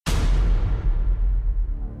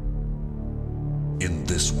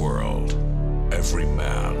this world, every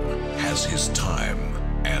man has his time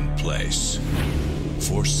and place.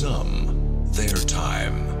 For some, their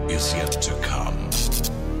time is yet to come.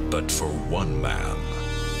 But for one man,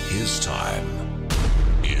 his time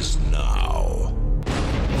is now.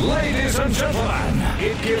 Ladies and gentlemen,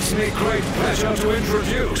 it gives me great pleasure to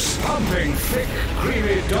introduce pumping thick,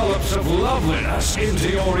 creamy dollops of loveliness into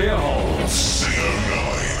your earholes.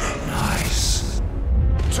 Nice.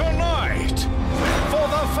 Tonight, for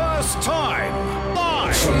the first time,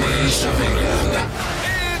 live from the east of England,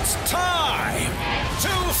 it's time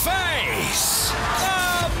to face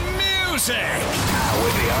the music. Out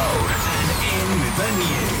with the old and in with the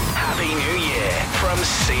new. Happy New Year from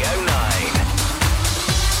CO9.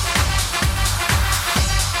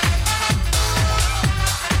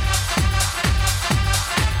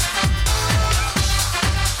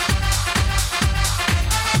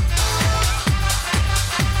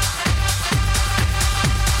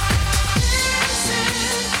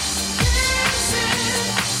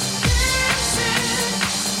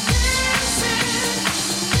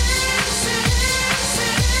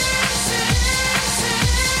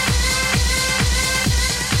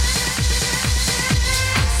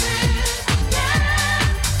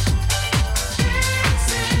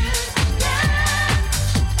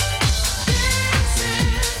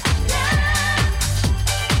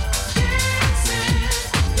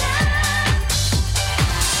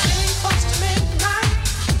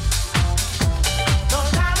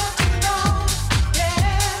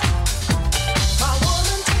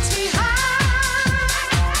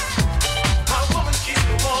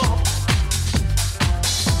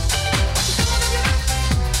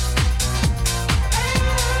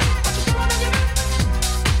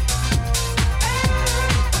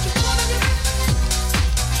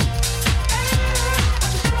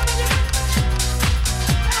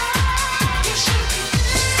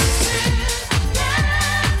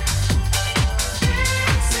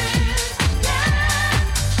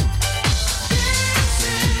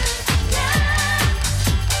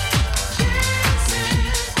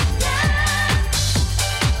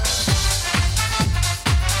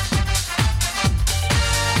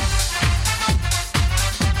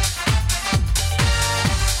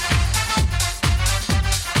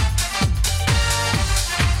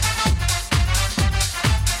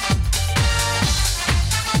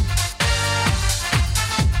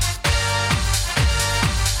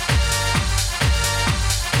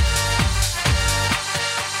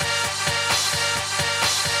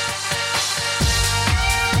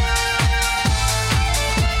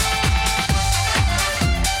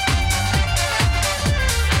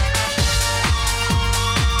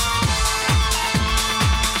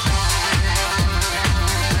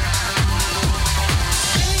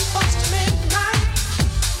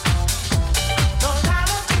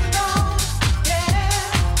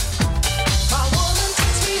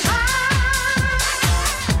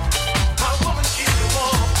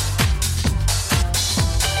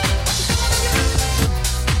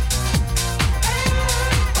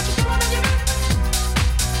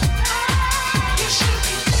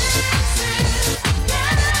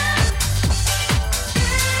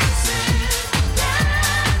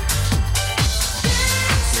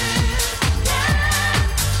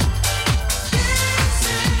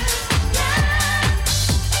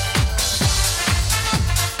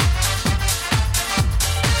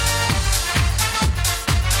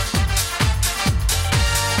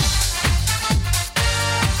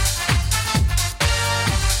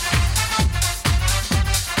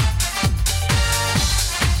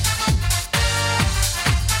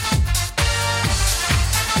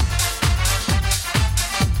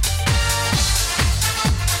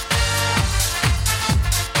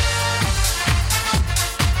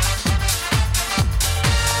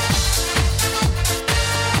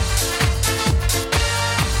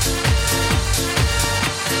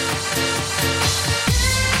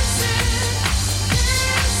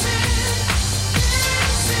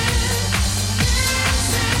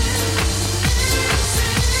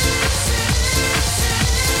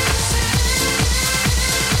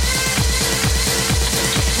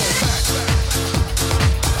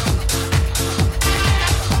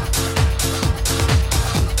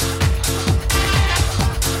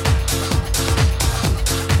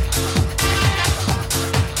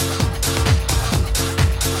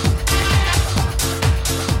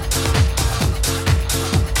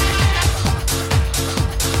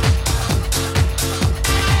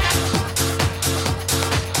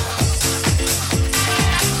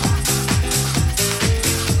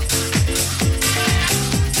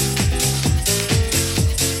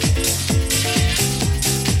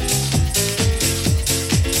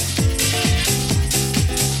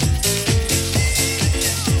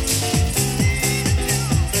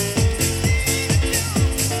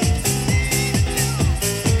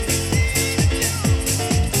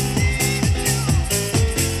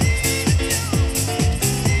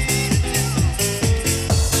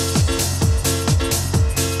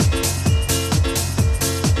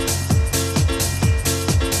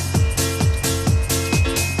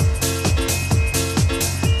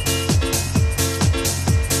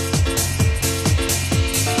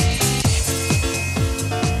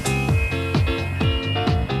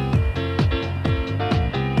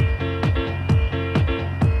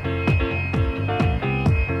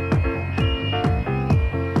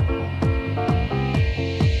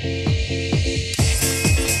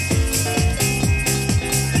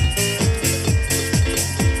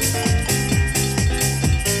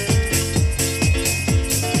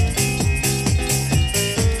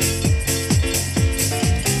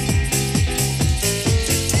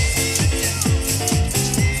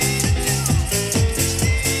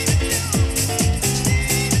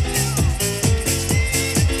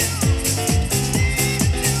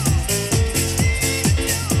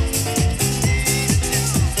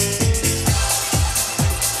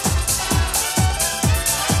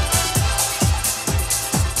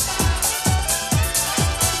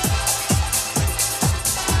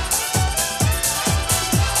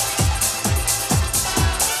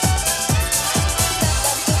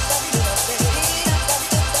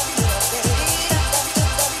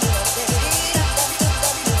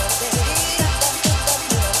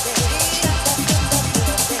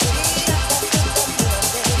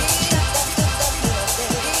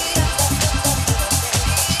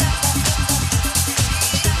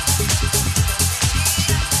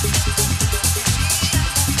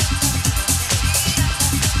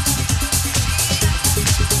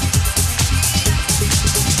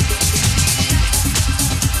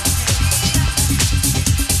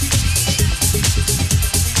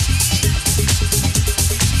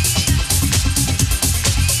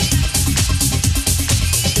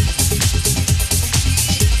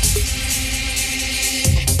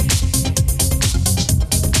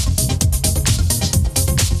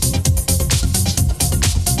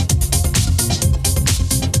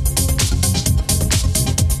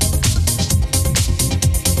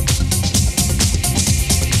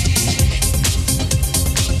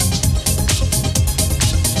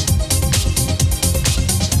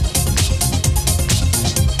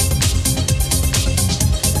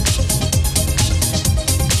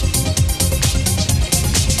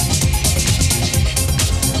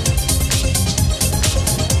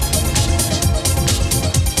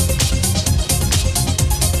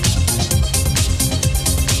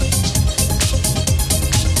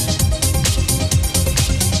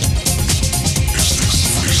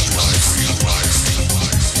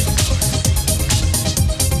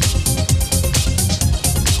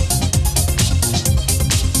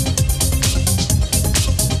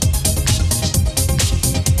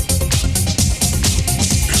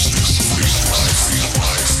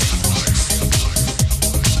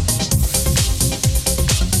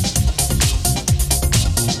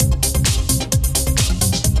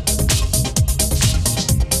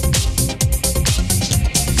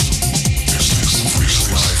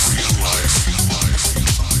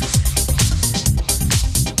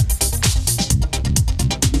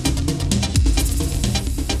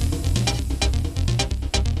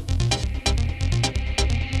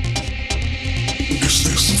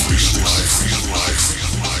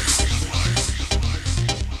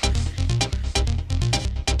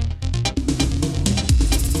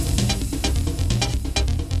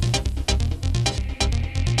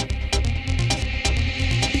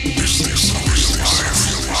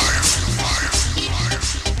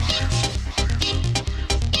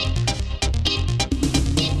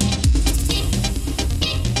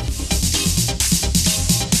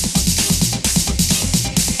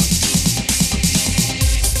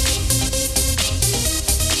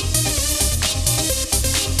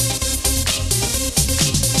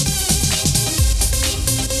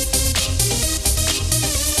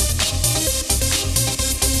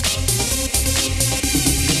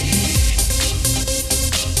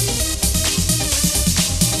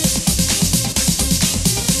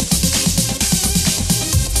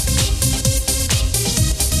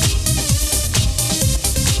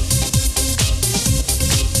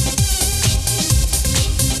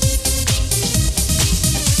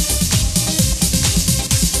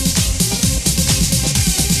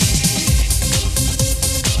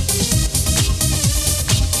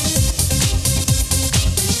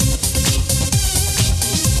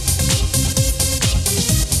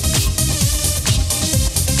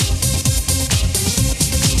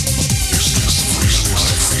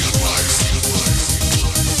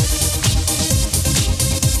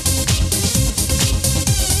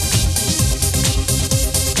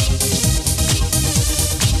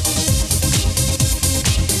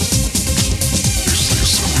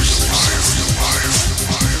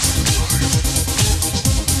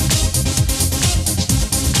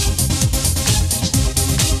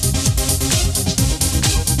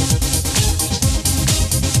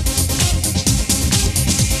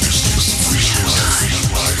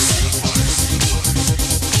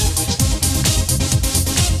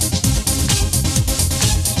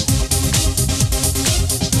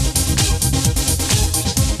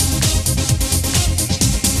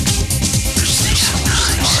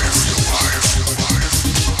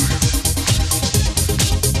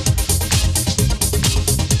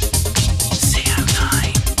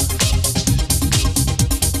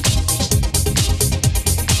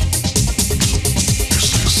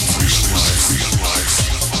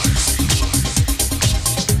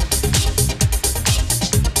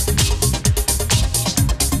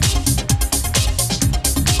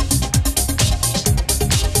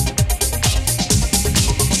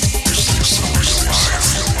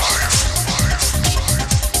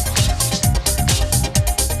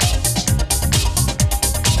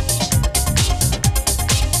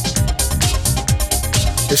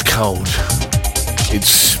 It's cold.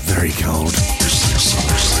 It's very cold.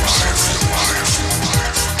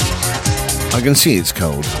 I can see it's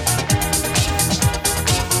cold.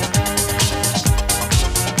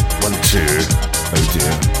 1, 2. Oh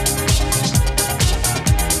dear.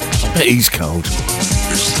 I bet he's cold.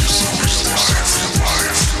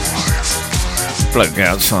 Bloke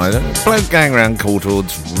outside. Bloke going around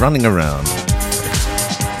Courtaulds, running around.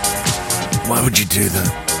 Why would you do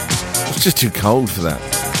that? It's just too cold for that.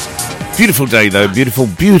 Beautiful day though, beautiful,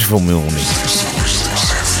 beautiful morning.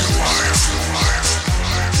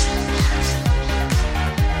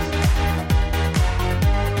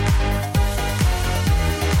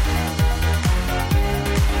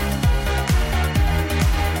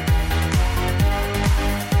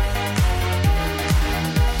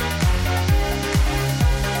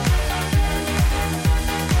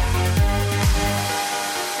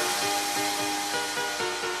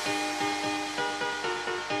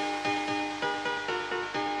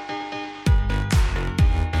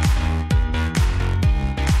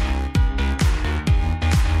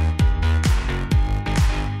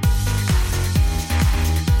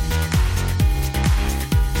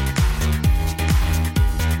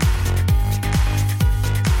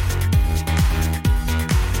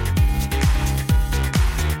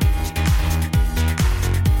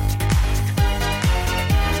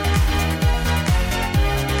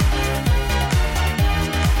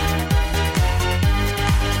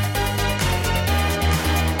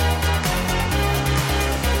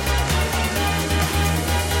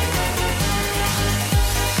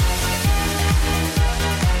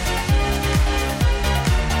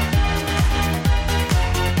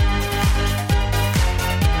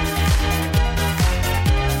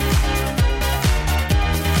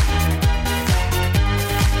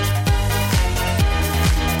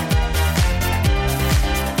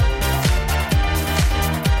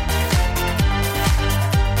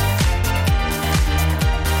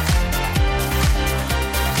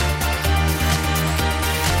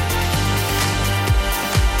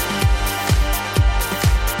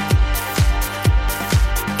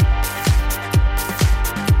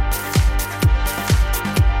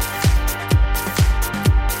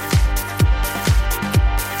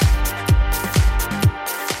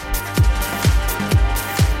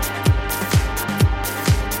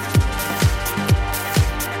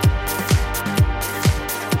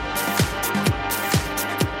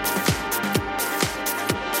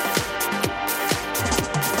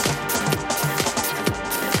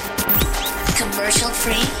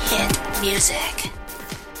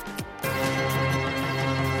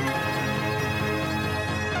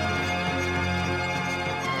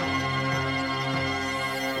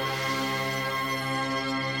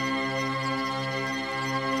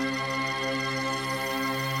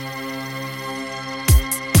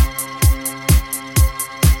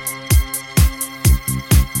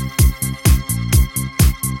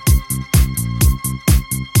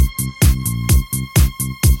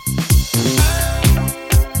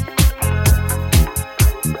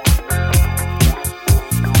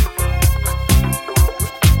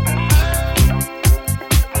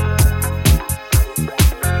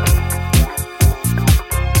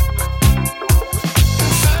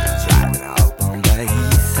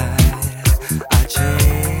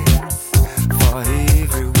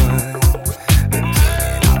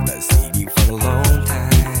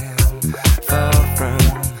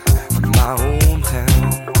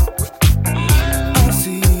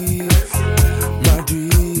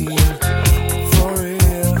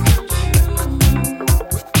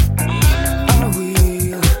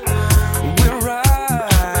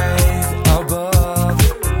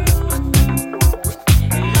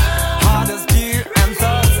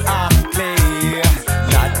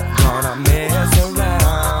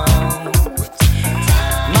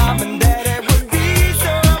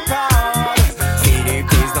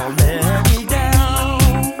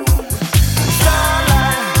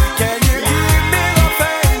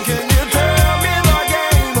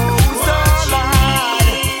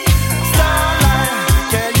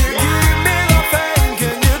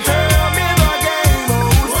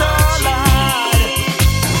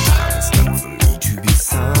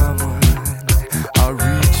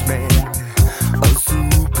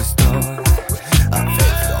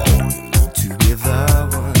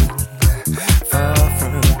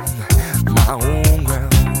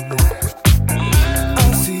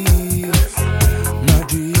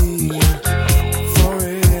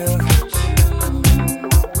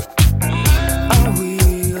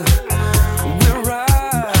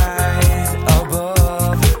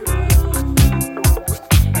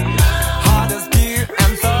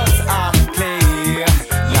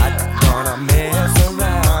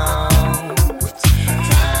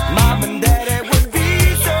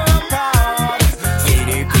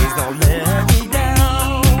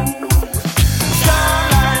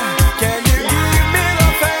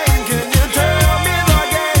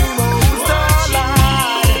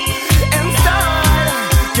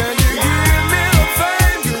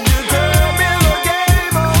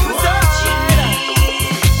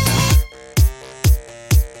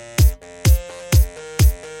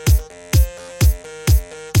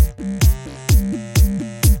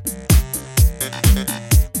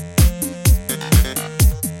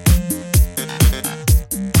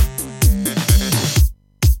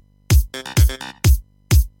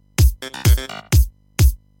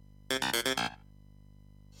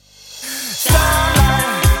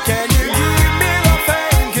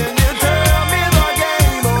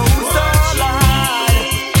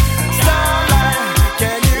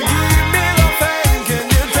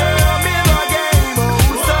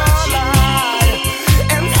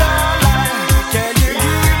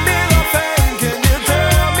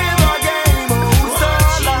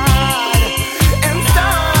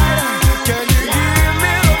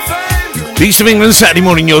 East of England, Saturday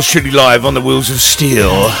morning, yours truly live on the Wheels of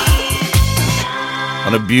Steel.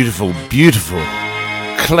 On a beautiful, beautiful,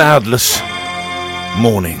 cloudless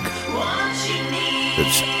morning.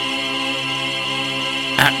 It's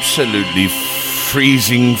absolutely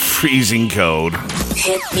freezing cold.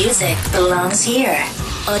 Hit music belongs here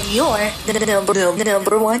on your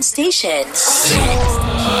number one station.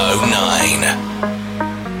 609.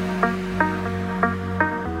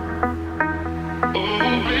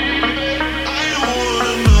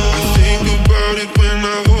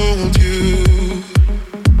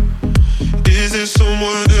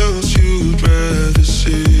 Someone else you'd rather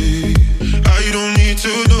see. I don't need to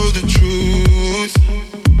know the truth.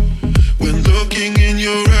 When looking in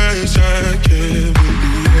your eyes, I can't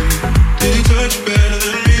believe. Did he touch you better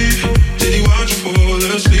than me? Did he watch you fall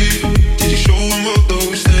asleep? Did he show him all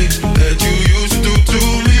those things that you used to do to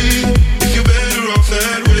me? If you're better off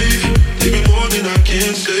that way, give me more than I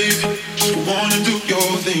can save. Just wanna do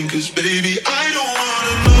your thing, 'cause baby, I don't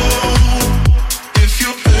wanna know if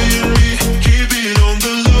you're paying me. On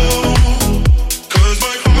the low, 'cause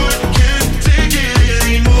my heart can't take it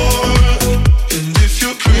anymore. And if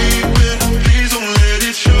you're creeping, please don't let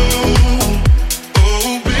it show.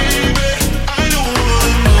 Oh baby, I don't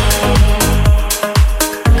wanna know.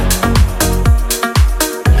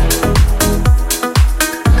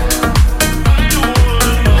 I don't wanna know.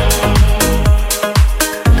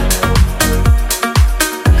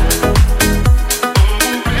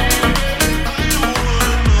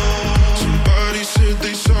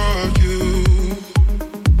 They saw you.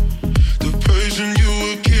 The person you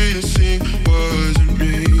were kissing wasn't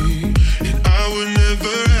me, and I would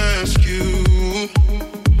never ask you.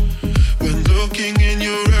 When looking in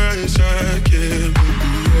your eyes, I can't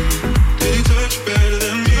believe. Did he touch you better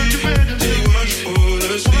than me? Did he watch you fall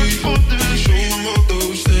asleep? Did he show him all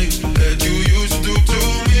those things that you used to do to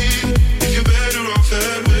me? If you're better off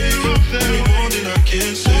that way, give me more than I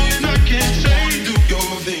can say. Wanna do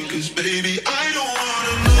your thing, 'cause baby, I don't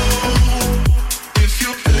wanna know if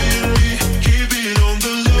you're paying me. Keep it on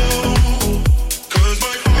the low, 'cause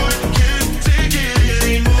my heart can't take it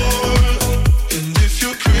anymore. And if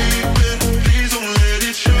you're creeping, please don't let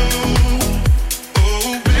it show. Oh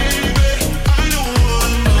baby, I don't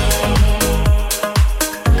wanna know.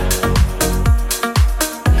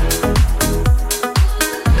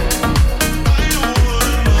 I don't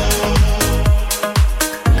wanna know.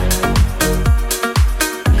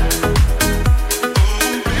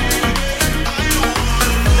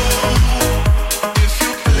 If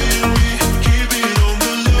you're paying me, keep it on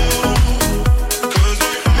the low, 'cause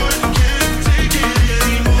my heart can't take it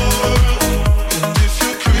anymore. And if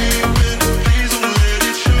you're creeping, please don't let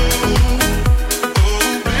it show. Oh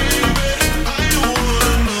baby, I don't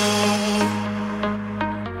wanna know.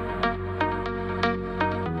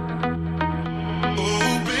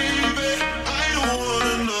 Oh baby, I don't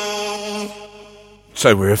wanna know. So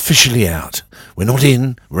we're officially out. We're not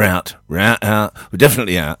in, we're out. We're out. We're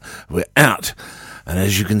definitely out. We're out. And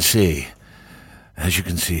as you can see,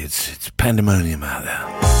 it's pandemonium out there.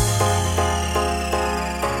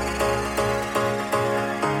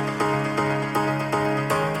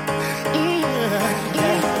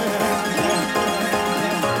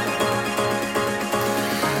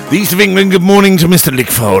 The East of England, good morning to Mr.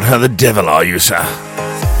 Lickfold. How the devil are you, sir?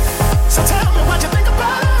 So tell me what you think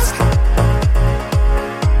about us.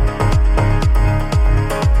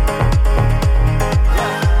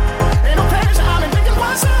 Ain't no pressure, I've been thinking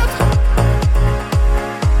what's up.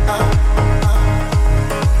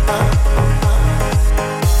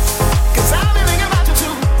 Cause I've been thinking about you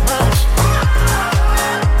too much.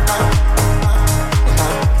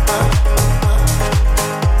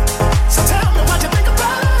 So tell me what you think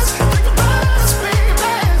about us, baby.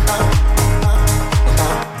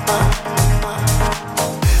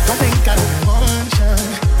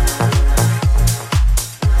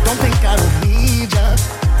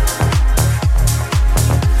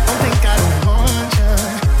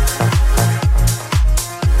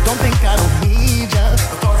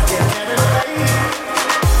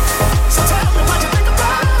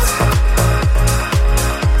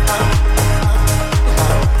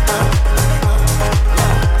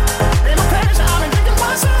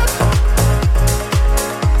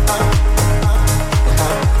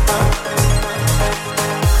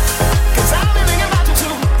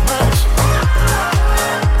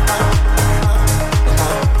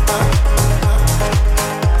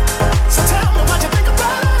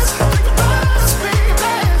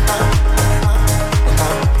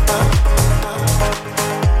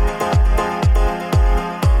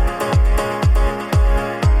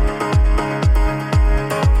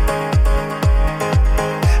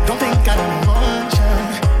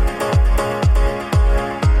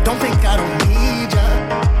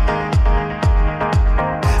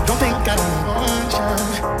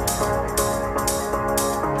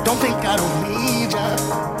 Don't think I don't need ya.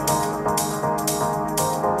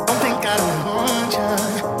 Don't think I don't want ya.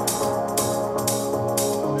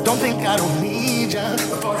 Don't think I don't need ya.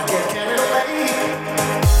 Before I get carried away.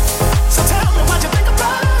 So tell me what you think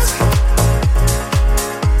about us.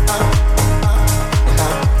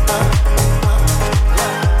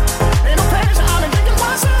 Ain't no pressure, I've been thinking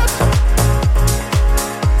myself.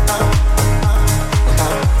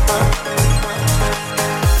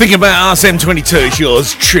 Thinking about RSM22, it's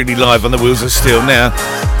yours, truly live on the Wheels of Steel now.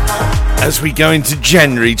 As we go into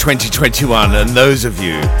January 2021, and those of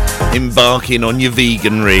you embarking on your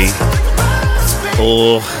veganry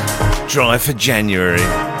or drive for January,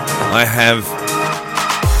 I have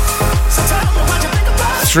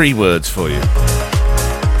 3 words for you.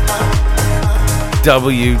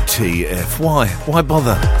 WTF. Why? Why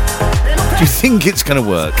bother? Do you think it's going to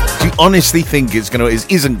work? Do you honestly think it's going to?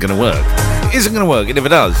 It isn't going to work. It isn't going to work. It never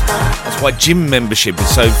does. That's why gym membership is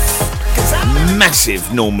so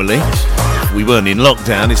massive normally. We weren't in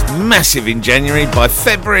lockdown. It's massive in January. By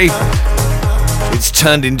February, it's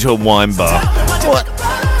turned into a wine bar. What?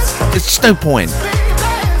 There's just no point.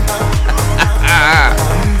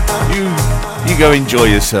 You go enjoy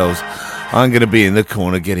yourselves. I'm going to be in the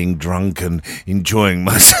corner getting drunk and enjoying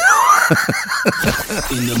myself.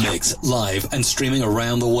 In the mix, live and streaming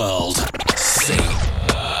around the world.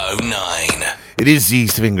 C09. It is the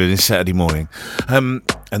East of England. It's Saturday morning. And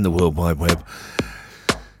the World Wide Web.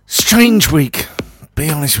 Strange week. Be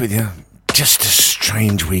honest with you. Just a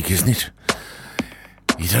strange week, isn't it?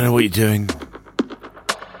 You don't know what you're doing.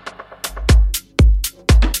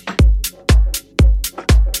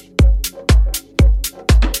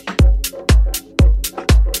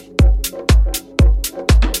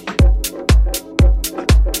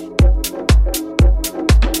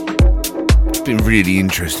 Been really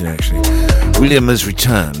interesting, actually. William has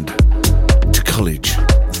returned to college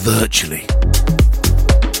virtually,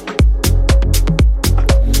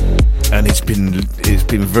 and it's been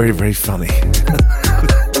very, very funny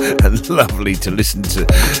and lovely to listen to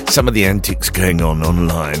some of the antics going on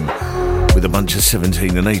online with a bunch of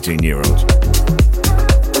 17 and 18-year-olds.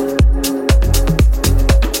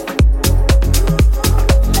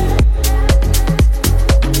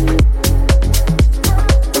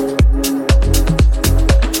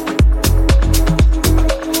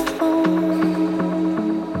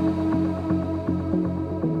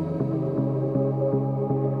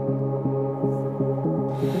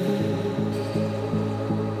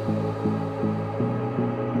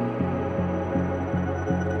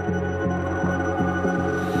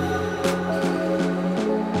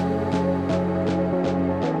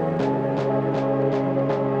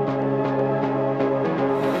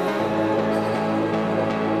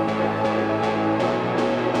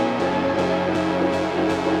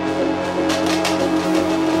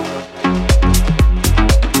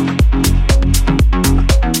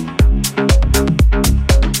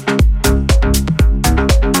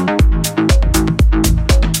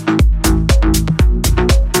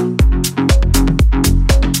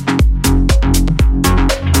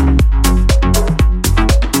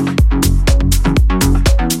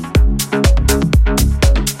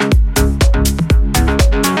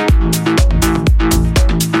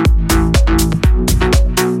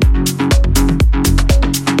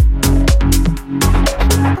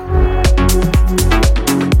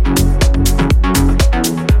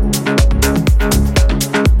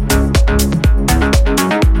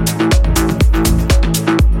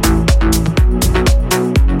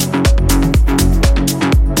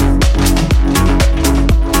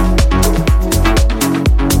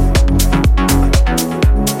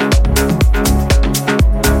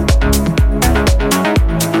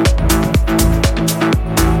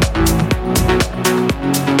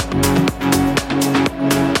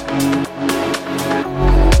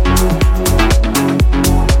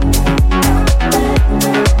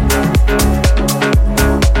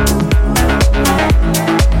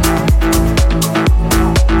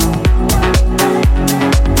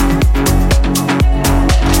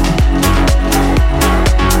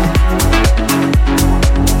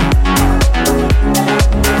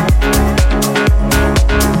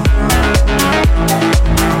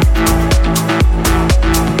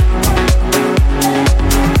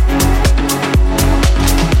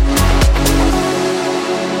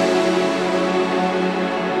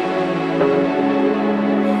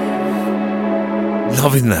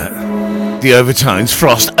 Loving that. The overtones,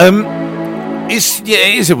 Frost. It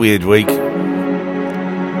is a weird week.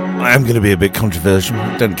 I am going to be a bit controversial.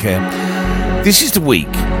 Don't care. This is the week.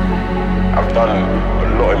 I've done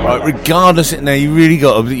a lot lot in my life. Regardless, now you really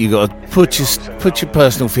got to put your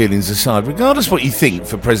personal feelings aside. Regardless what you think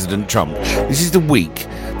for President Trump, this is the week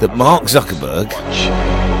that Mark Zuckerberg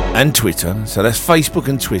and Twitter, so that's Facebook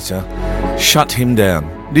and Twitter, shut him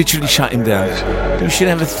down. Literally shut him down. You should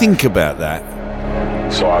have a think about that,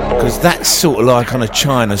 because that's sort of like on a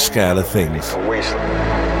China scale of things.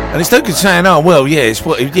 And it's no good saying, "Oh well, yeah,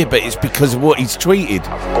 but it's because of what he's tweeted."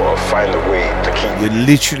 I've got to find a way to keep. You're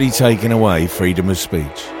literally taking away freedom of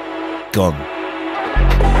speech. Gone.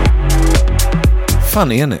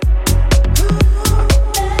 Funny, isn't it?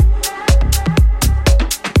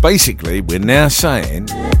 Basically, we're now saying,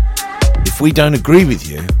 if we don't agree with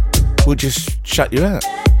you, we'll just shut you out.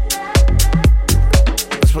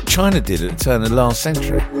 That's what China did at the turn of the last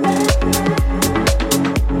century.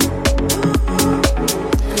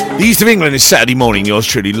 The East of England is Saturday morning, yours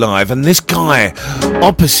truly live, and this guy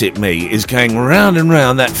opposite me is going round and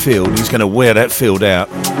round that field. He's going to wear that field out,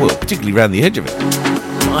 well, particularly round the edge of it.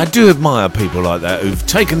 I do admire people like that who've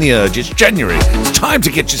taken the urge. It's January. It's time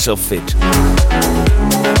to get yourself fit.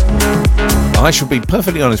 I shall be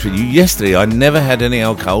perfectly honest with you. Yesterday, I never had any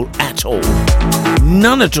alcohol at all.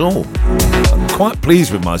 None at all. I'm quite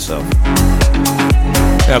pleased with myself.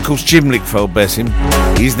 Now, of course, Jim Lickfeld, bless him,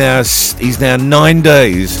 he's now 9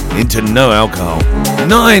 days into no alcohol.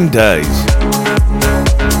 9 days.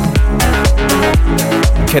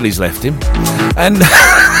 Kelly's left him. And...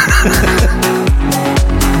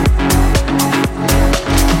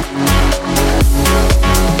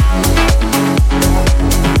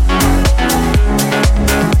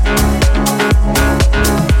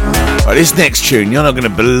 Right, this next tune, you're not going to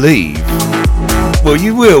believe. Well,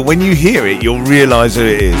 you will. When you hear it, you'll realise who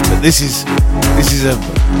it is. But this is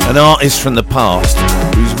an artist from the past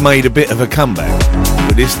who's made a bit of a comeback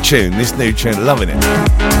with this new tune, loving it.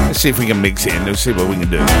 Let's see if we can mix it in. Let's see what we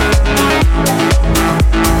can do.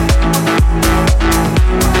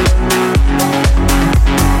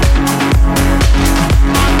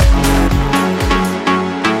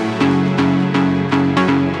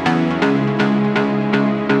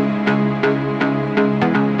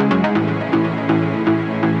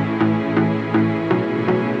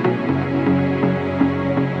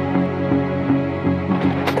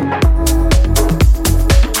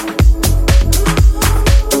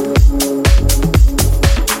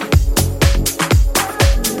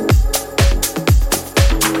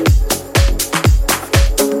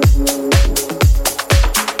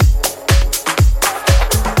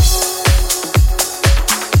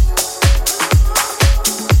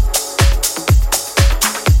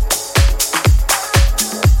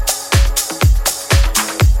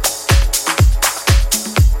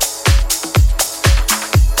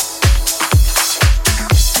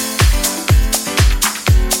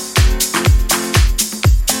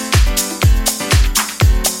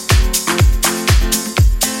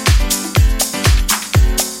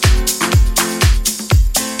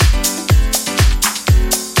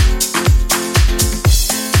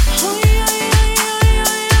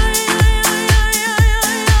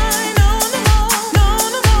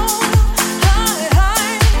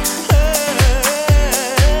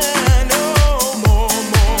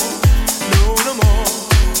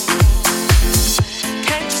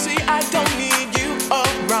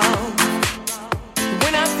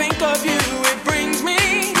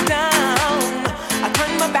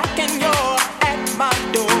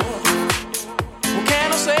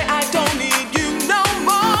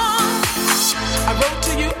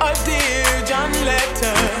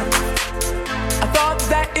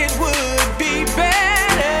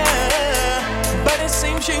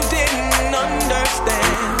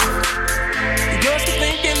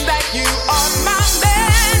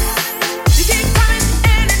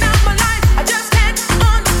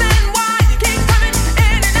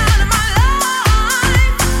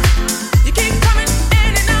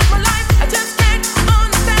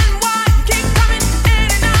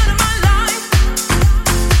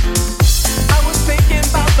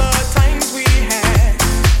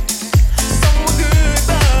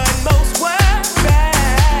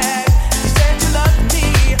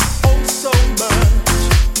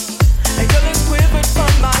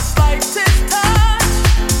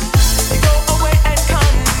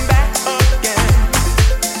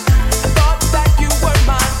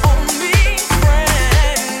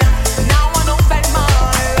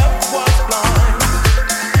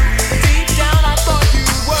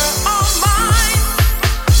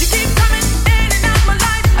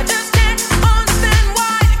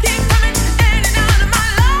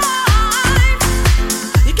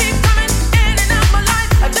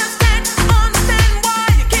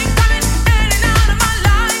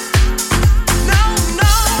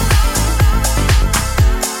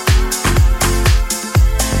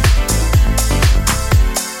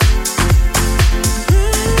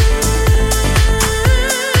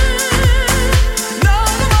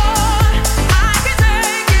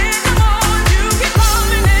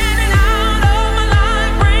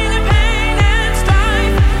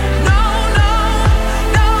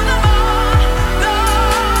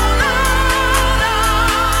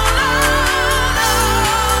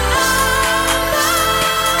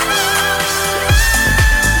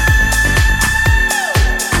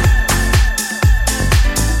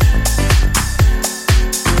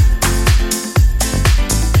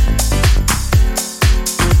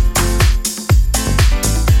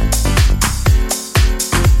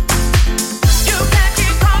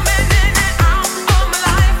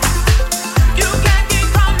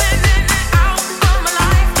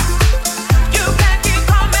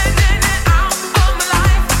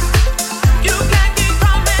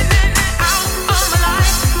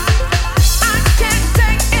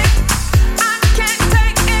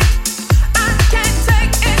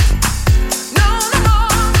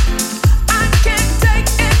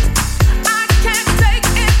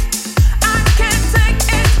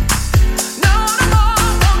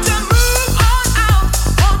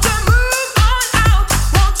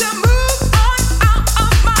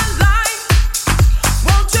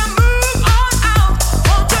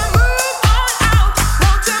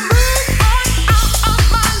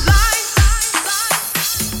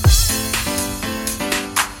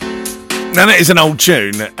 Now that is an old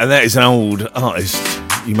tune, and that is an old artist.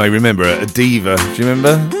 You may remember it, a diva. Do you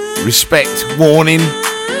remember? Respect, Warning,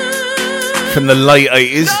 from the late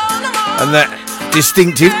 80s, and that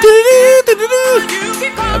distinctive.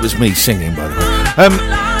 That was me singing, by the way.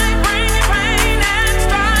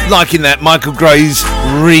 Liking that Michael Gray's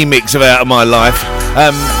remix of Out of My Life.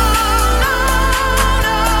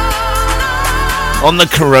 On the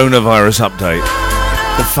coronavirus update.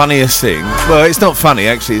 The funniest thing, well, it's not funny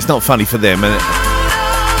actually, it's not funny for them.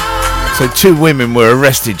 So 2 women were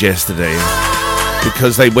arrested yesterday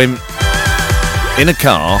because they went in a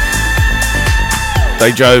car,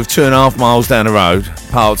 they drove 2.5 miles down the road,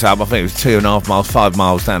 parked up, I think it was 2.5 miles, 5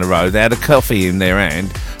 miles down the road, they had a coffee in their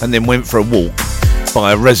hand and then went for a walk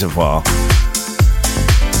by a reservoir.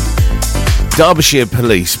 Derbyshire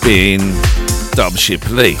police being Derbyshire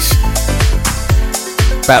police,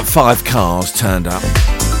 about 5 cars turned up,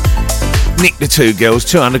 nicked the 2 girls,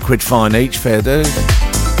 200 quid fine each, fair dues.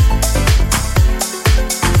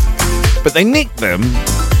 But they nicked them,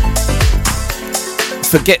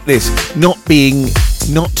 forget this, not being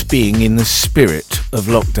in the spirit of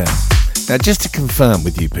lockdown. Now, just to confirm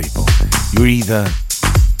with you people, you're either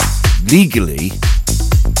legally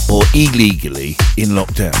or illegally in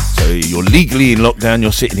lockdown. So you're legally in lockdown,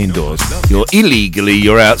 you're sitting indoors. You're illegally,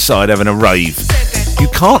 you're outside having a rave. You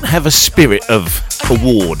can't have a spirit of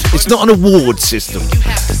award. It's not an award system,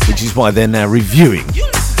 which is why they're now reviewing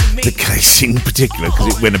the case in particular,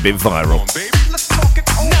 because it went a bit viral.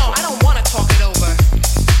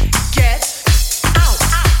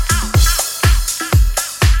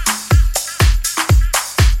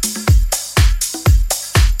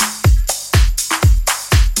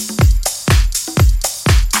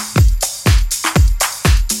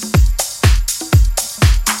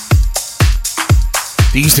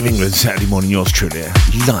 The East of England Saturday morning, yours truly,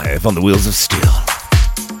 live on the Wheels of Steel.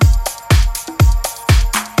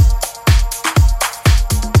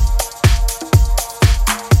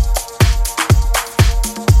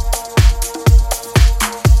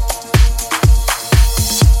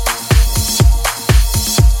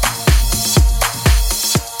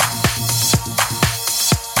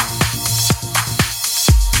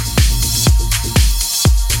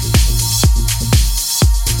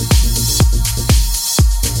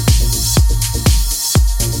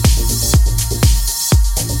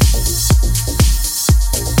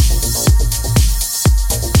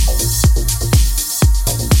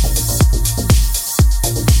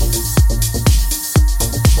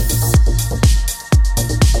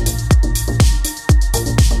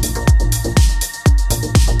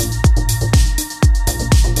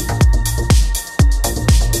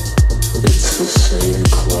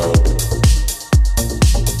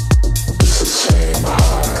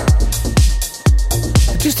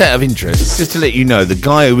 Out of interest, just to let you know, the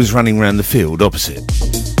guy who was running around the field opposite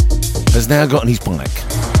has now got on his bike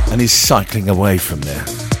and is cycling away from there.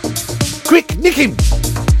 Quick, nick him!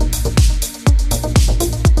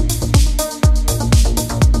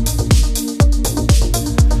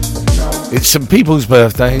 It's some people's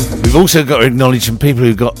birthday. We've also got to acknowledge some people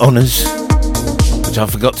who got honours, which I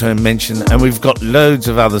forgot to mention, and we've got loads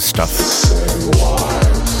of other stuff.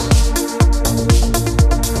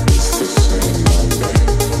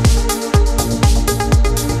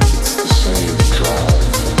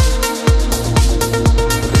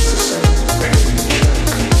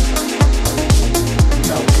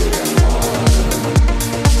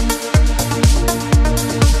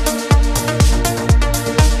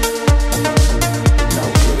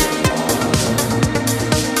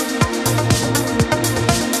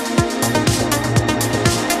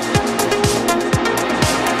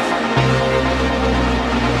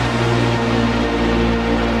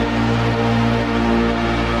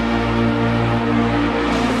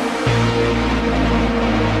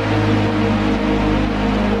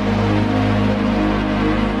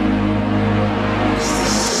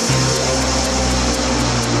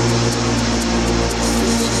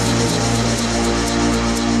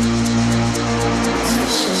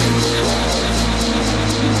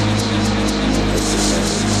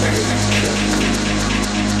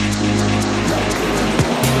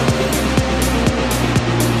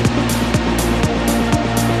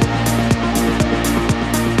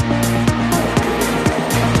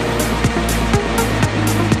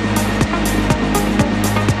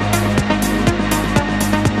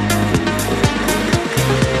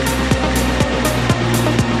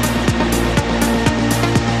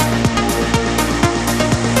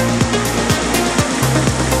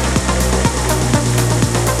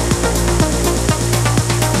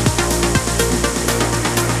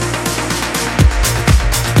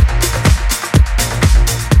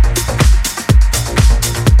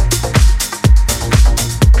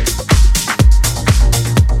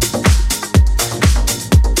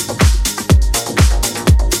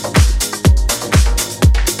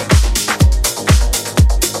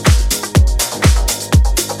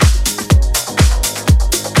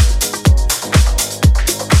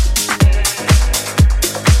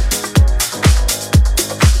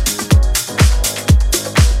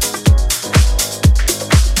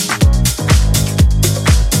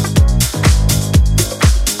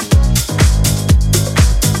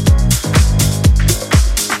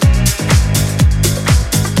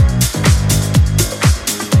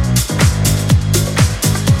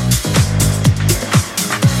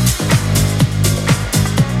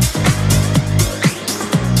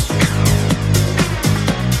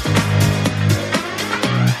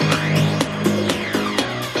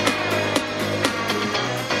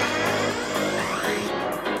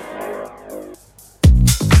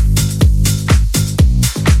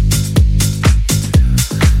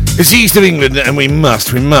 It's the East of England, and we must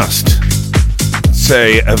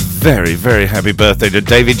say a very, very happy birthday to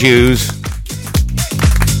David Hughes.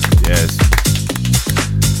 Yes.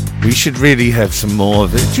 We should really have some more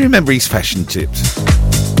of it. Do you remember his fashion tips?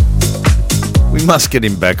 We must get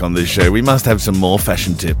him back on this show. We must have some more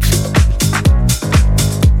fashion tips.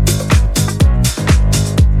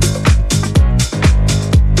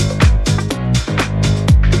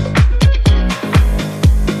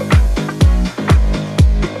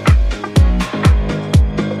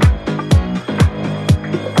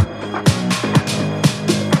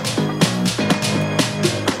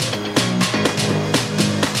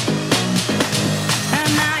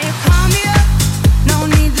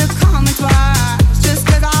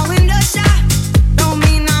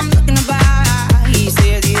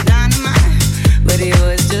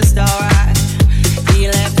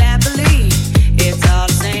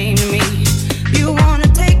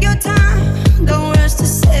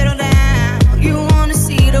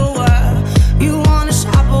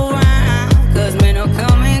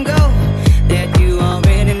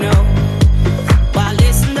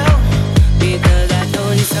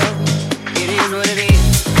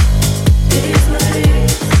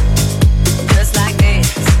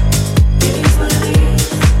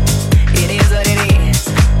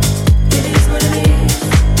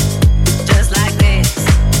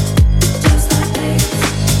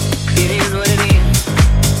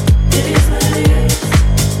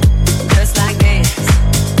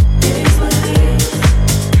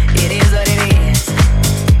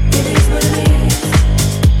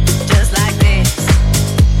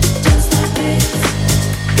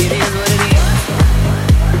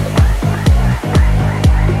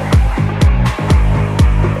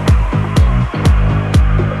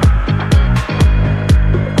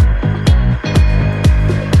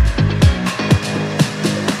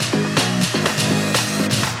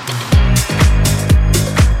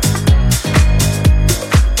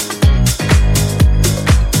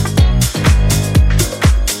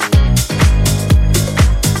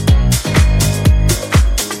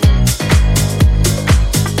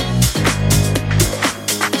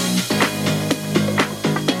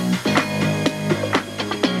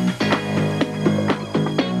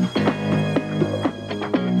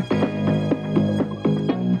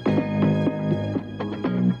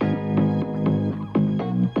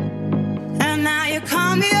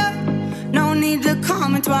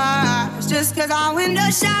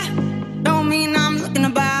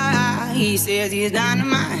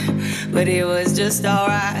 But it was just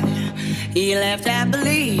alright. He left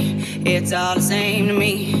happily, it's all the same to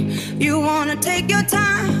me. You wanna take your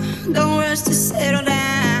time, don't rush to settle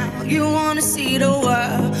down. You wanna see the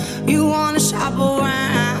world, you wanna shop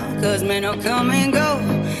around. Cause men will come and go,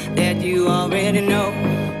 that you already know.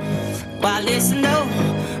 Why listen though,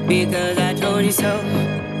 because I told you so.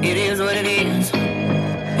 It is what it is,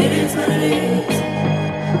 it is what it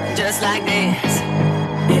is. Just like this,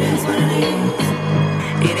 it is what it is.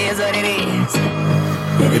 It is what it is.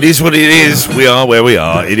 It is what it is. We are where we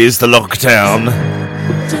are. It is the lockdown.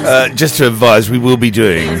 Just to advise, we will be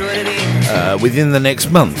doing within the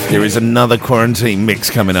next month. There is another quarantine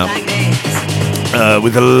mix coming up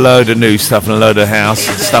with a load of new stuff and a load of house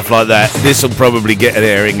and stuff like that. This will probably get an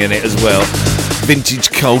airing in it as well.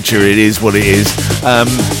 Vintage culture. It is what it is.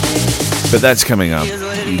 But that's coming up.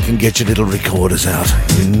 You can get your little recorders out,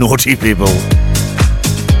 you naughty people.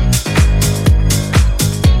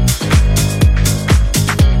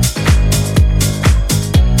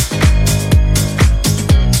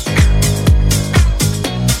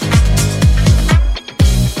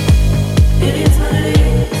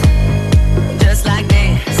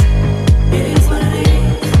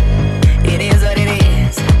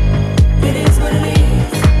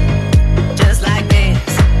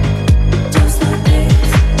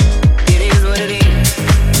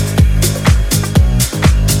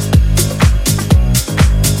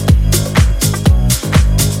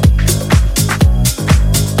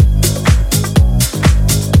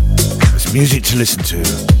 Music to listen to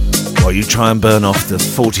while you try and burn off the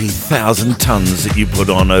 40,000 tons that you put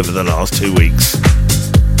on over the last 2 weeks.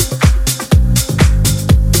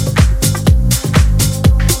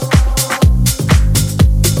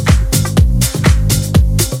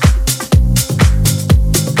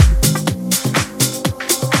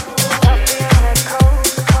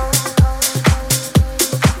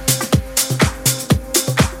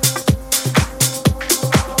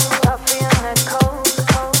 Cold.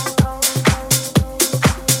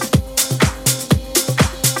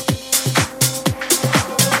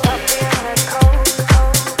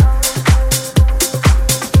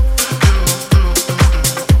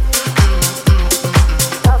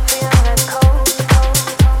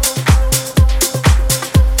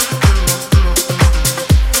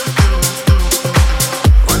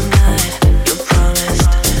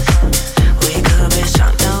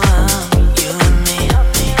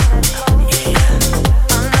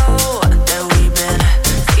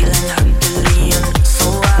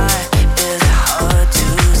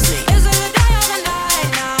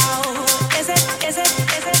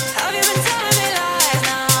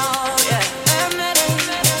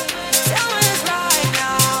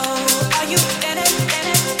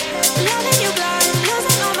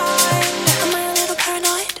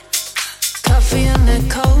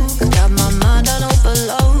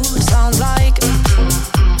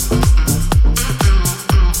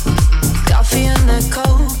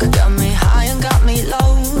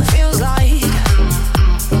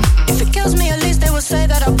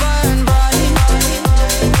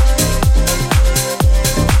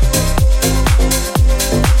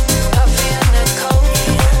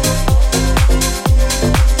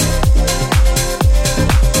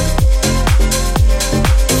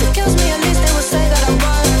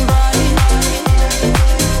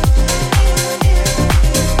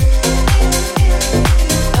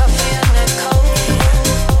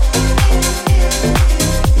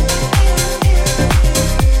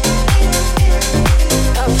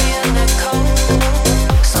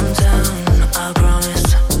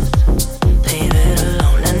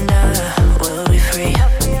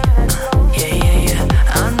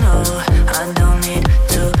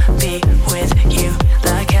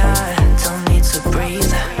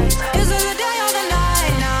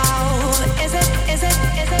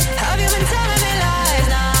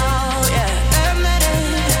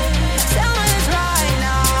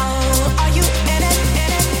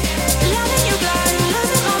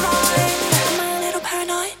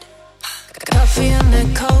 and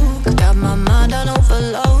the coke got my mind on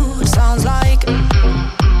overload. Sounds like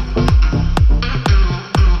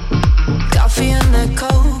coffee and the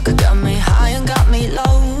coke got me high and got me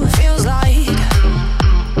low. Feels like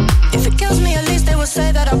if it kills me, at least they will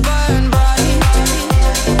say that I burn bright.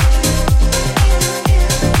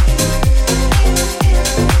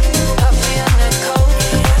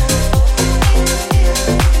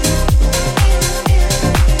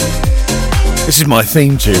 This is my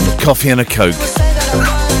theme tune, Coffee and a Coke.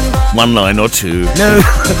 One line or two. No.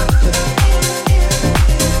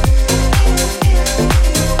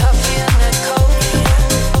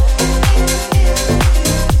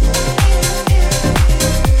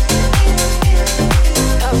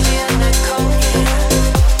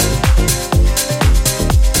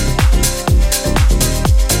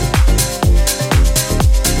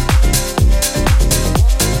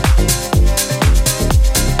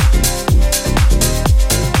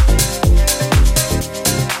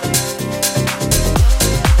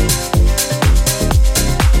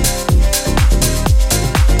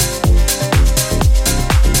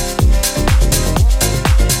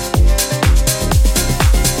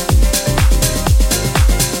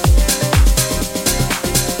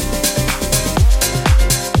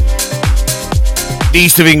 The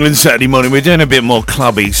East of England Saturday morning. We're doing a bit more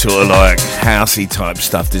clubby, sort of like housey type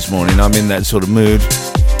stuff this morning. I'm in that sort of mood,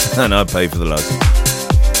 and I pay for the license.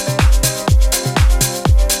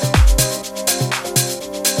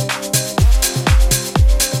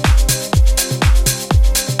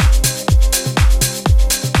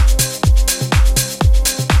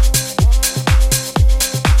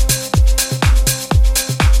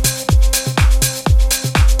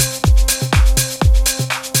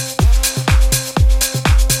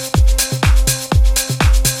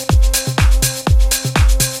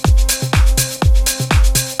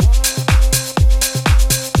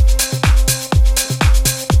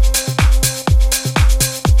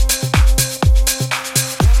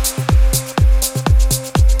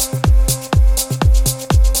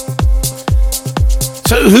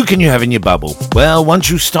 Who can you have in your bubble? Well, once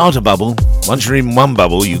you start a bubble, once you're in one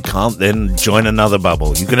bubble, you can't then join another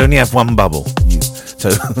bubble. You can only have one bubble.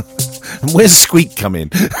 And where's Squeak come in?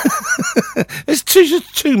 It's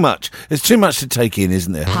too much. There's too much to take in,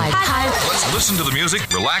 isn't there? Hi. Let's listen to the music,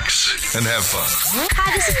 relax, and have fun.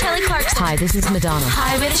 Hi, this is Kelly Clarkson. Hi, this is Madonna.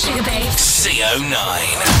 Hi, we're the Sugar Babes. CO9.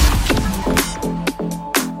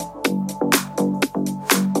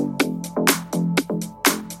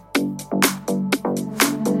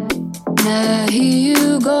 Now here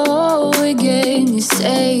you go again. You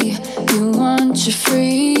say you want your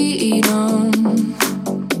freedom.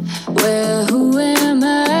 Well, who am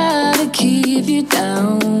I to keep you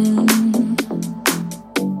down?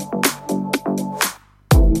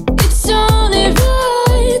 It's only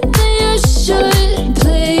right that you should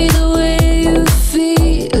play the way you're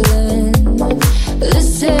feeling.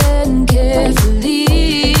 Listen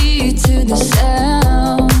carefully to the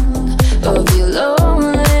sound of your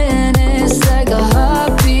loneliness. Like a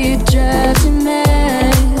heartbeat drives you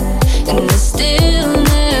mad, and the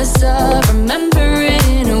stillness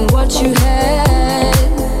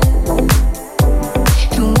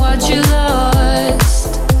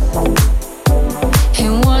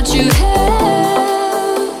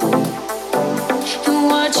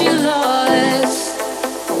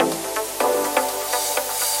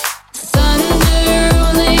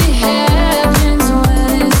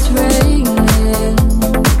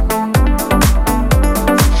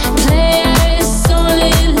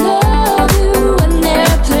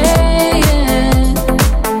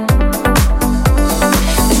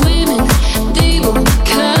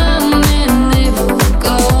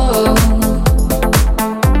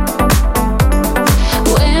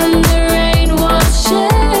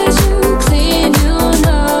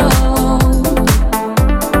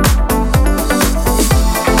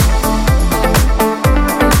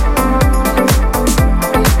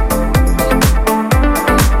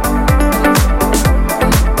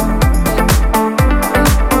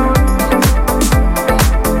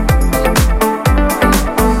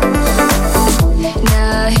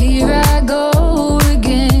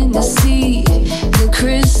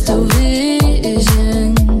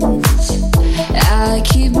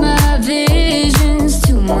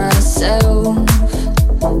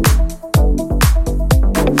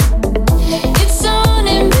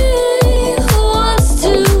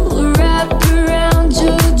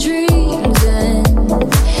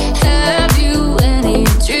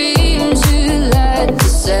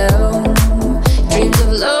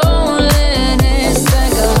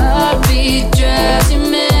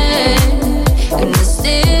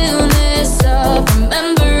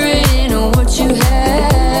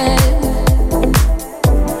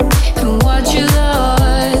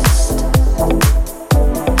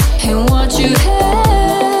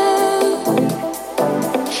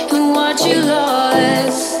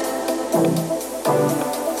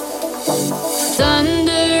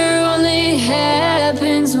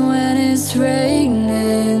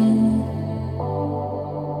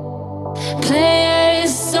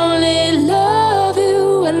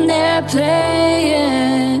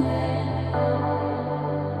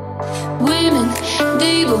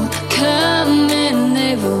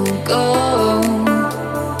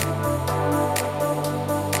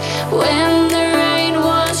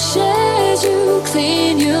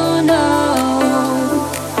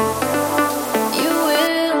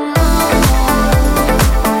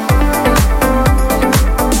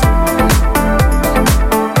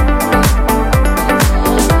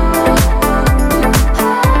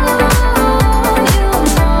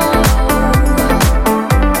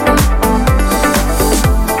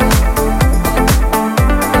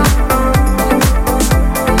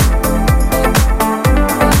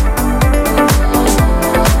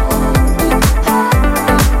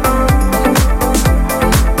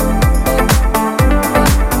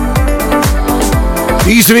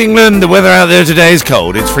East of England, the weather out there today is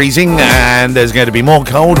cold. It's freezing, and there's going to be more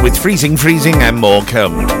cold with freezing, and more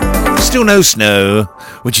cold. Still no snow,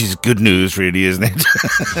 which is good news, really, isn't it?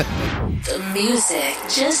 The music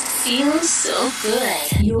just feels so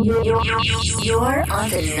good. You're on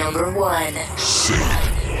the number one. 9.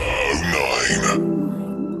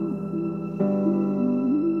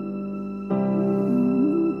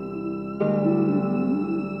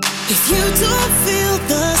 If you don't feel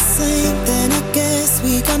the same, then I guess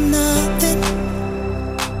we got nothing.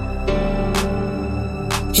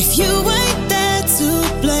 If you ain't there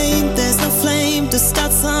to blame, there's no flame to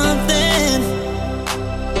start something.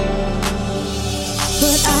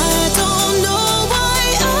 But I don't know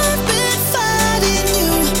why I've been fighting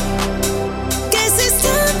you. Guess it's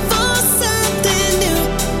time for something new.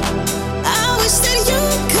 I wish that you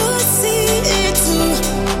could see it too.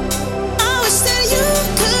 I wish that you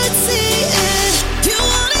could see it. You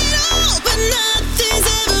want it all, but nothing's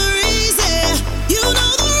ever easy. You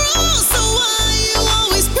know the rules, so why you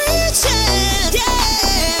always preach it?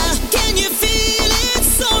 Yeah, can you feel it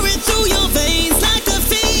soaring through your veins like a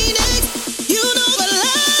phoenix? You know what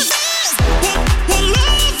love is. What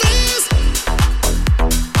love is.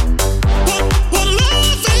 What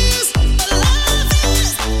love is. What love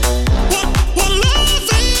is. What love is. What love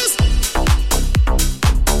is.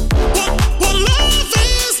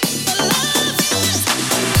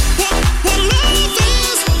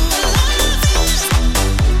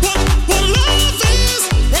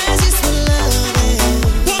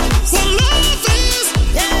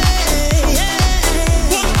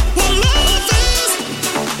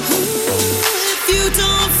 If you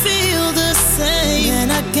don't feel the same, then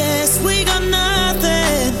I guess we got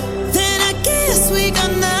nothing. Then I guess we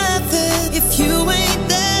got nothing. If you ain't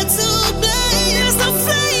there to blame, there's no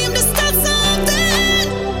flame to start something.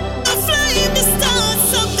 A flame to start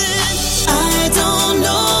something. I don't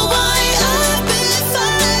know why I've been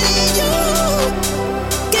fighting you.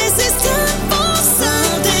 Guess it's time for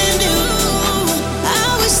something new. I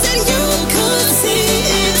wish that you could see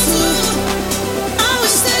it too. I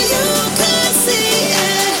wish that you could see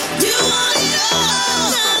it. You want it all,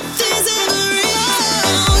 nothing's ever real.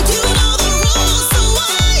 You know the rules, so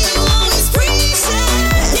why you always preach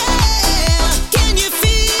it? Yeah, can you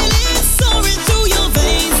feel it soaring through your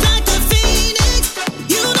veins like a phoenix?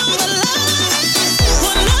 You know what love is.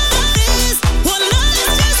 What love is. What love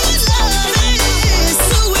is. Just what love is.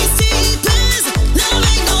 Sweet deepest, love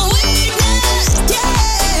ain't no weakness.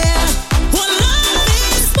 Yeah, what love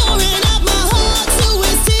is. Pouring out my heart to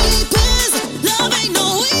its deepest. Love ain't no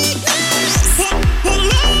weakness. What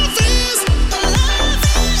love is. What love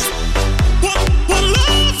is. What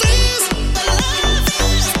love is. What love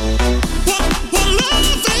is. What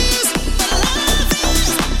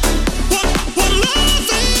love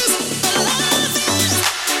is. What love is.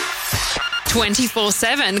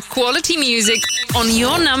 24/7 quality music on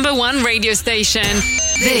your number one radio station.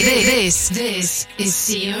 This is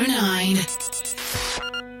CO9.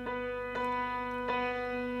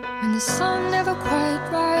 When the sun never quite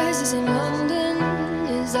rises in London,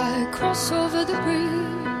 as I cross over the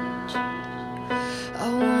bridge, I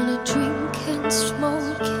wanna drink and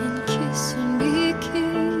smoke and kiss and be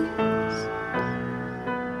kissed.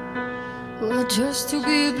 Well, just to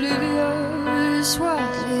be oblivious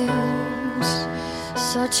what lives.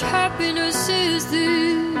 Such happiness is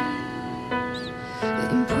this,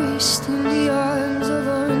 embraced in the arms of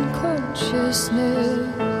unconsciousness.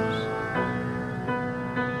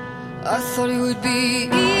 I thought it would be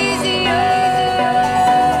easier.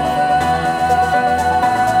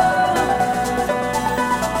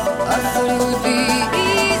 I thought it would be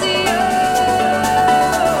easier.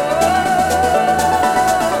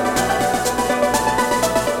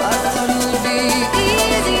 I thought it would be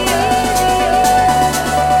easier.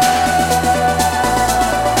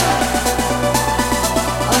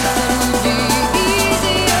 I thought it would be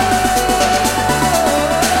easier.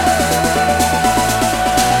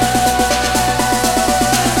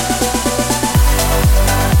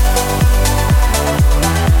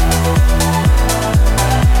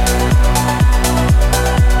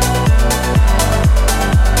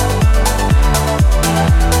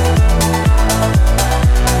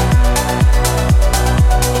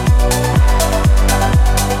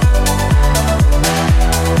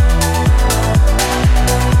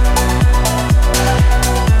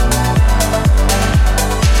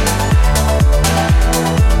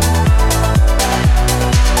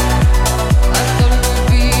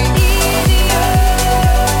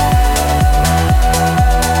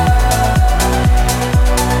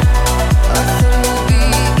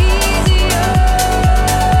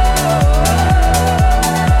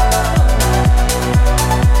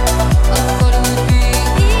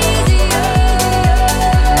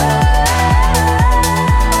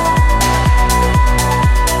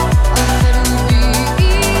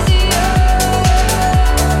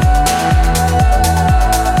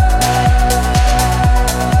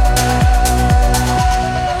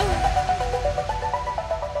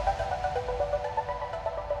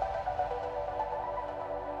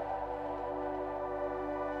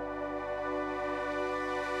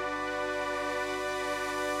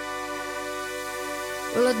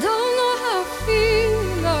 Well, I don't know how I feel,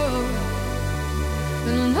 love,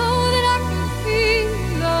 but I know that I can feel,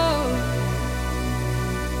 love.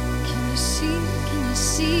 Can you see, can you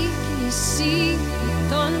see, can you see what you've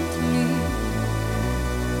done to me?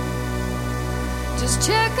 Just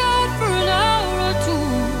check out for an hour or two.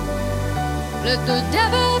 Let the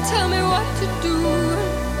devil tell me what to do.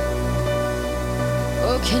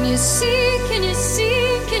 Oh, can you see, can you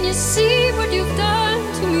see, can you see what you've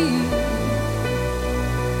done to me?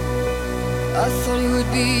 I thought it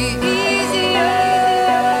would be easier.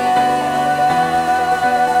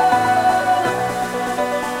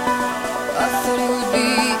 I thought it would be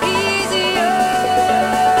easier.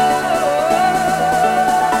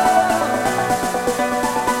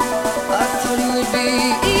 I thought it would be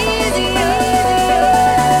easier.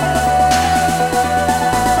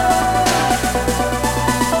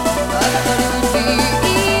 I thought it would be easier. I thought it would be easier.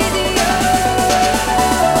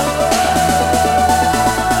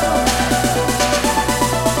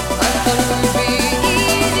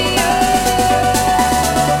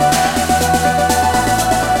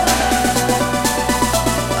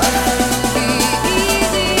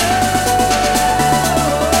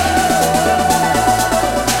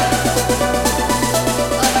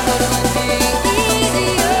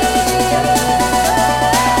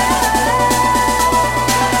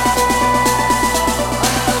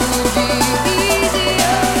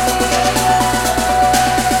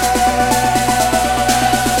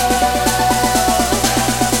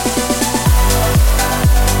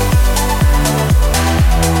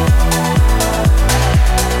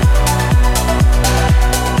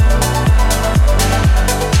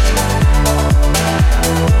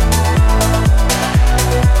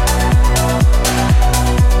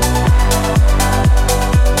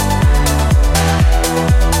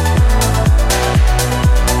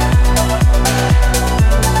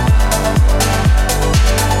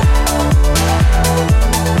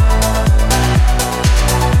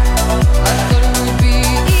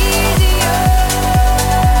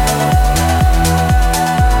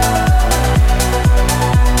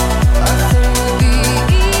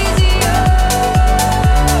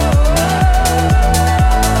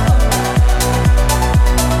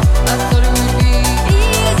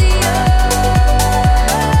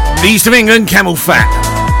 East of England, Camel Fat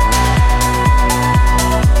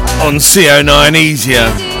on CO9 Easier,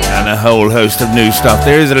 and a whole host of new stuff.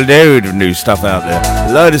 There is a load of new stuff out there.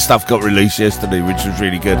 A load of stuff got released yesterday, which was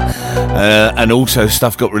really good, and also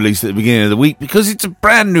stuff got released at the beginning of the week because it's a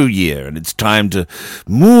brand new year and it's time to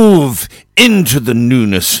move into the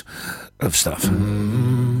newness of stuff.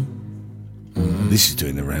 This is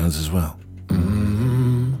doing the rounds as well.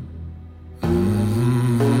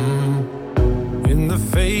 In the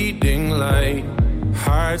fading light,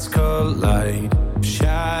 hearts collide,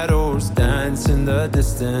 shadows dance in the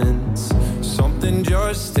distance. Something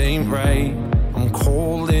just ain't right, I'm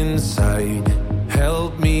cold inside.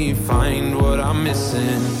 Help me find what I'm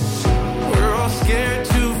missing. We're all scared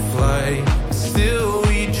to fly, still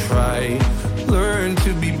we try. Learn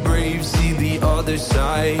to be brave, see the other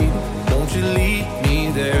side. Won't you lead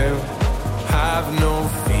me there? Have no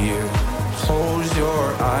fear. Close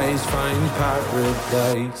your eyes, find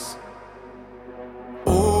paradise.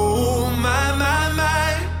 Oh my, my,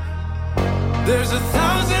 my. There's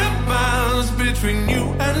 1,000 miles between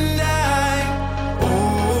you and I.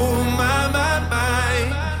 Oh my, my, my.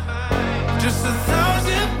 Just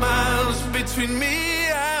 1,000 miles between me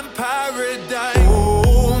and paradise.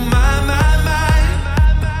 Oh my, my, my.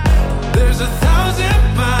 There's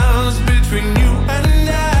 1,000 miles between you and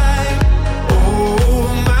I. Oh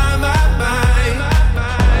my, my, my.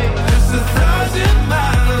 Just 1,000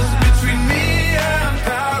 miles between me and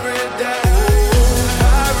paradise.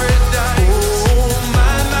 Paradise. Oh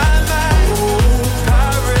my, my, my.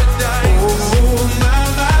 Paradise. Oh my,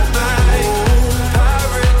 my, my.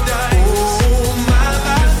 Paradise. Oh my,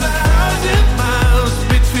 my, my. 1,000 miles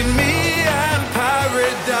between me and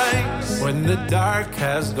paradise. When the dark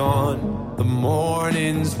has gone, the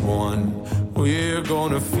morning's won. We're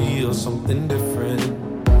gonna feel something different.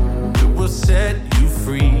 It will set you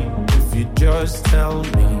free if you just tell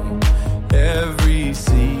me every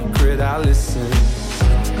secret. I listen.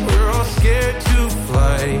 We're all scared to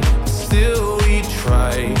fly, still we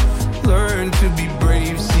try. Learn to be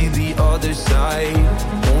brave, see the other side.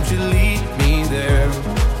 Won't you lead me there?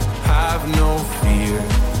 Have no fear.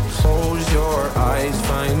 Close your eyes,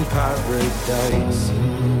 find paradise.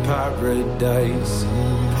 Paradise.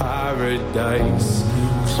 Paradise.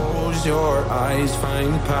 Close your eyes,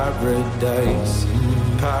 find paradise.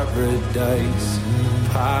 Paradise.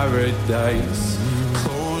 Paradise.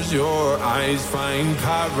 Close your eyes, find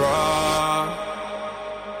paradise.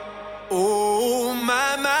 Oh,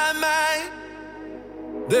 my, my, my.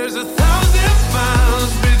 There's 1,000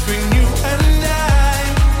 miles between you and I.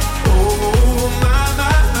 Oh, my,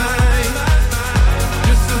 my, my.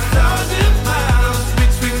 Just 1,000 miles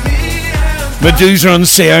between me and Medusa on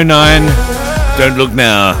CO9. Don't look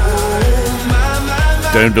now.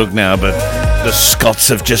 Don't look now, but the Scots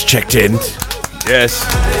have just checked in. Yes,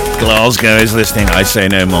 Glasgow is listening. I say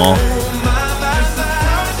no more.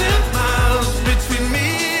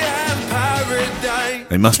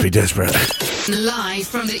 They must be desperate. Live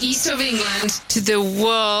from the east of England to the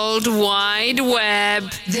World Wide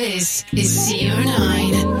Web, this is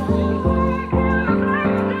CO9.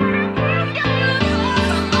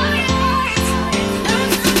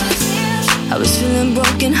 I was feeling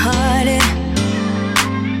broken hearted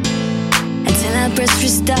until I pressed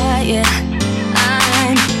restart, yeah.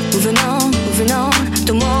 I'm moving on,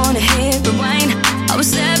 don't wanna hit rewind. I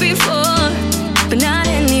was there before, but not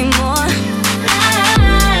anymore.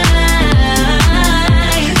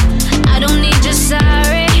 I don't need your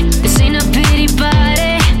sorry, this ain't a pity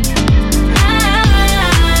party.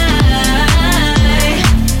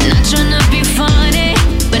 Not tryna be funny,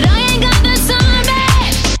 but I ain't got the time,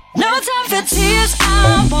 babe. No time for tears,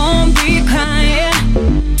 I won't be crying.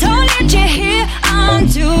 Don't need you here, I'm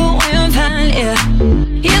doing fine, yeah.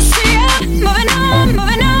 You see I'm moving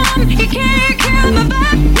on. You can't kill my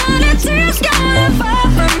back, now the tears gonna fall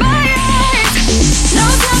from my eyes. No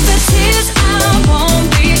time for tears, I won't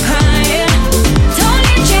be crying. Don't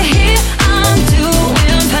need you here, I'm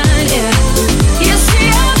doing fine, yeah. You see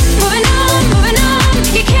I'm moving on.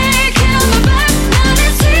 You can't kill my back, now the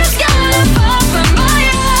tears gonna fall from my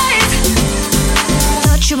eyes.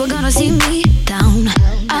 Thought you were gonna see me down.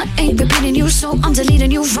 I ain't repeating you, so I'm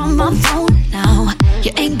deleting you from my phone now.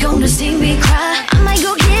 You ain't gonna see me cry. I might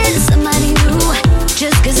go get somebody new,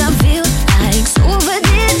 just cause I feel like so over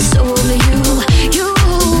this, so over you.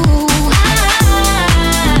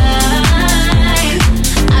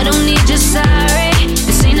 I don't need your sorry,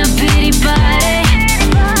 this ain't a pity party.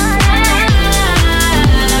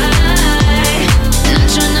 Not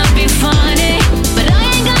tryna be funny, but I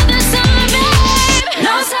ain't got the time, babe.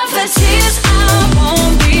 No time for tears, I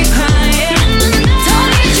won't be crying. Don't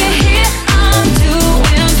need you here, I'm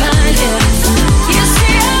doing fine, yeah. You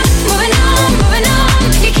see I'm moving on.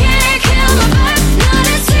 You can't kill my vibe, now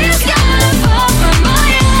the tears gotta fall from my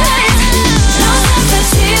eyes. No time for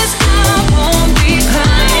tears, I won't be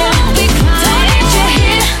crying. Don't need you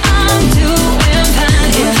here, I'm doing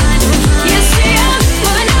fine, yeah. You see I'm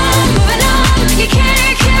moving on. You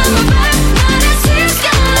can't kill my vibe, now the tears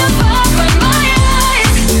gotta fall from my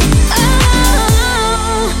eyes.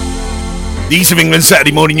 The East of England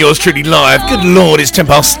Saturday morning, yours truly live. Good Lord, it's 10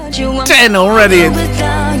 already.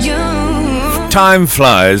 Time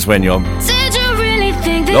flies when you're Did you really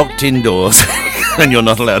think that locked indoors and you're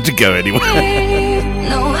not allowed to go anywhere.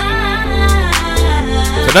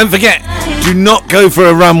 So don't forget, do not go for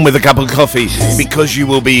a run with a cup of coffee, because you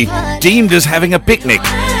will be deemed as having a picnic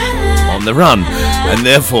on the run, and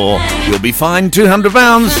therefore you'll be fined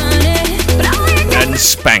 £200 and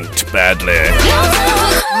spanked badly.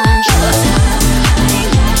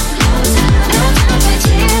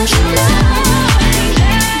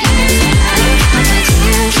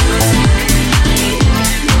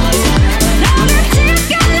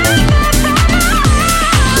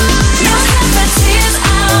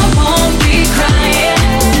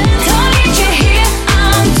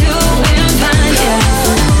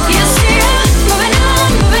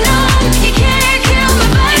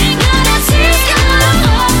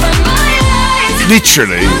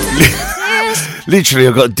 Literally,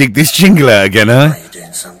 I've got to dig this jingle out again, huh? Are you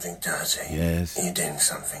doing something dirty? Yes. Are you doing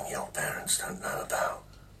something your parents don't know about?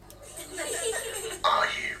 Are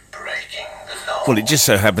you breaking the law? Well, it just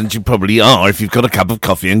so happens you probably are if you've got a cup of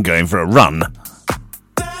coffee and going for a run.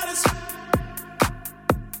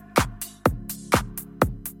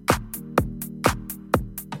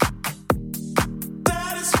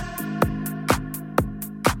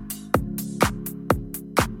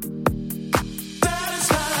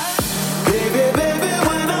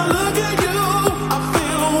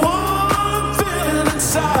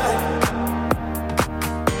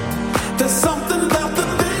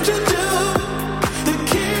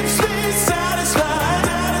 Satisfied.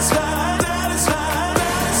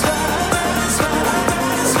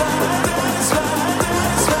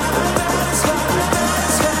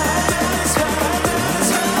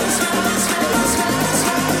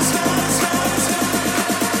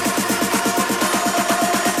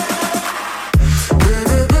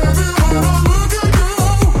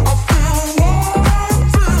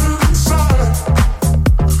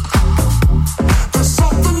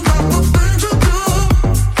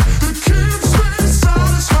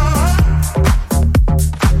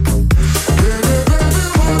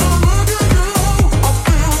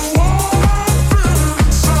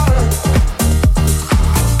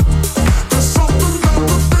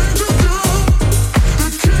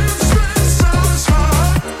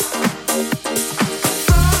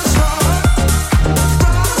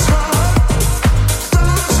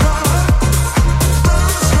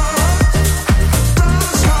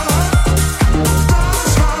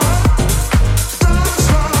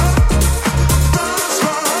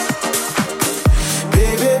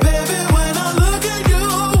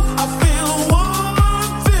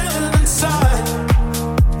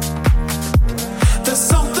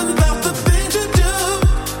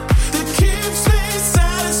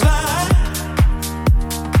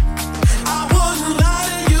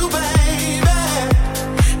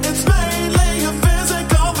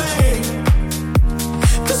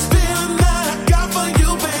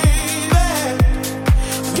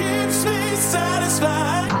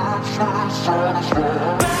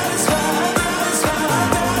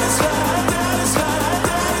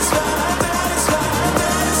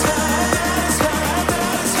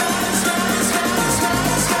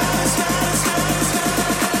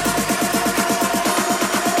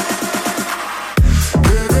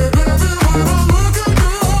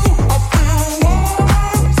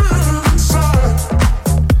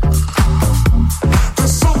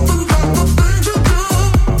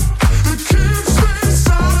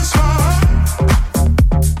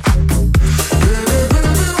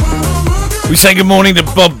 We say good morning to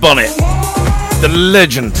Bob Bonnet, the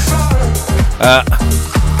legend.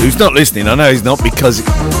 Who's not listening? I know he's not, because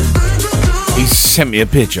he sent me a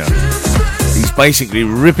picture. He's basically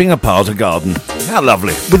ripping apart a garden. How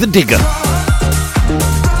lovely. With a digger.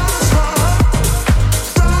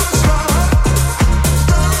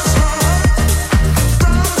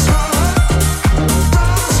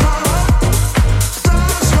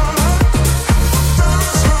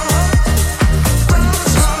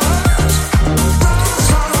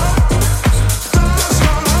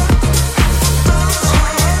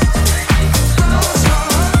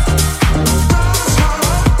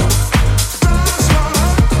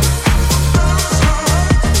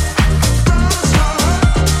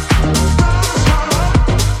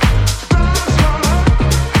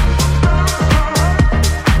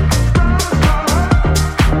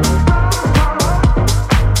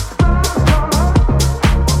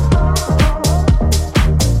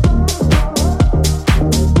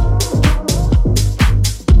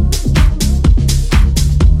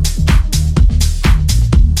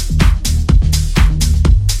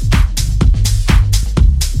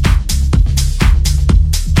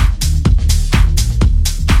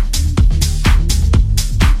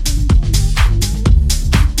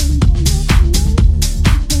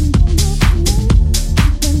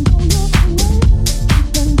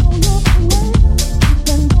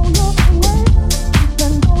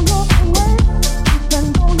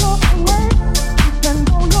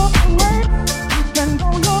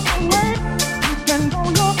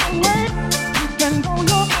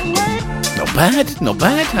 Not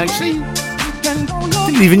bad, actually.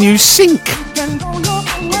 Didn't even use sync.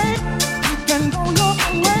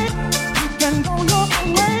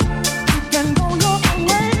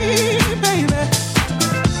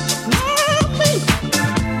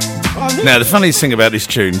 Now, the funniest thing about this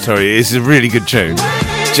tune, sorry, it's a really good tune.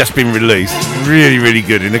 It's just been released. Really, really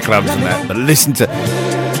good in the clubs and that. But listen to...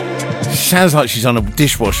 Sounds like she's on a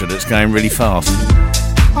dishwasher that's going really fast.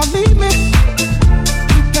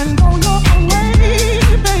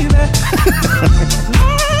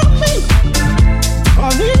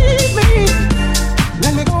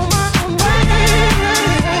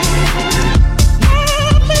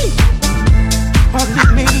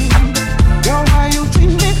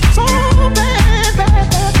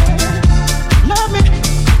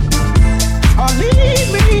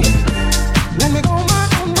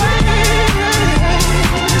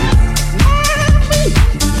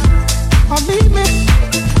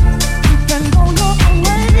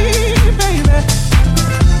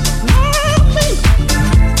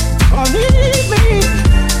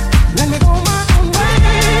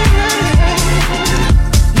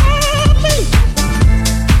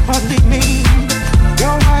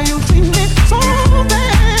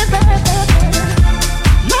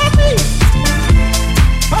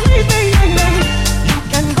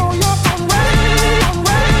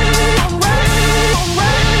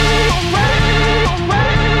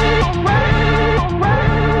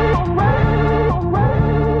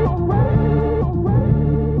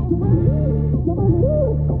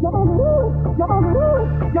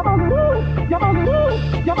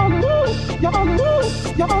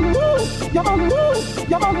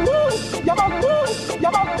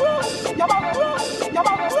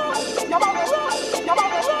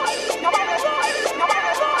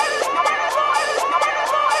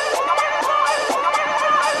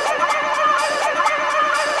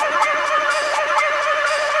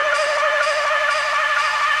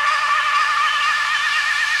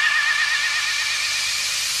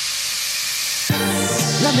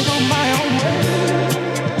 Let me go my own way.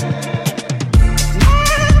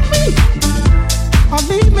 Or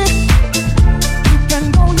leave me. You can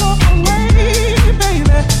go your own way,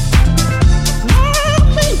 baby. Love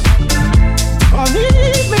me. Or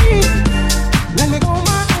leave me. Let me go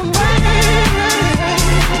my own way.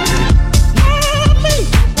 Love me.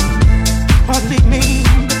 Or leave me.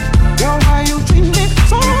 Girl, why you treat me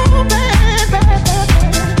so bad?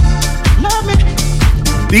 Love me.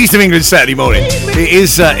 The East of England Saturday morning. It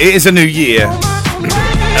is a new year,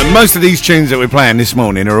 and most of these tunes that we're playing this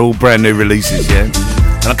morning are all brand new releases, yeah.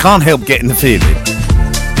 And I can't help getting the feeling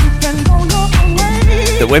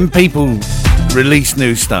that when people release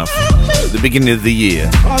new stuff at the beginning of the year,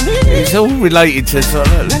 it's all related to sort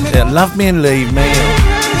of, love me and leave me.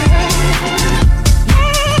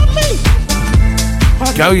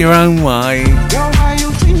 Go your own way.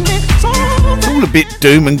 It's all a bit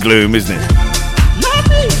doom and gloom, isn't it?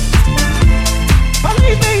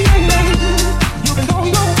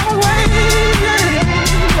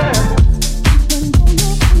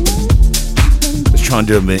 Let's try and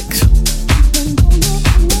do a mix.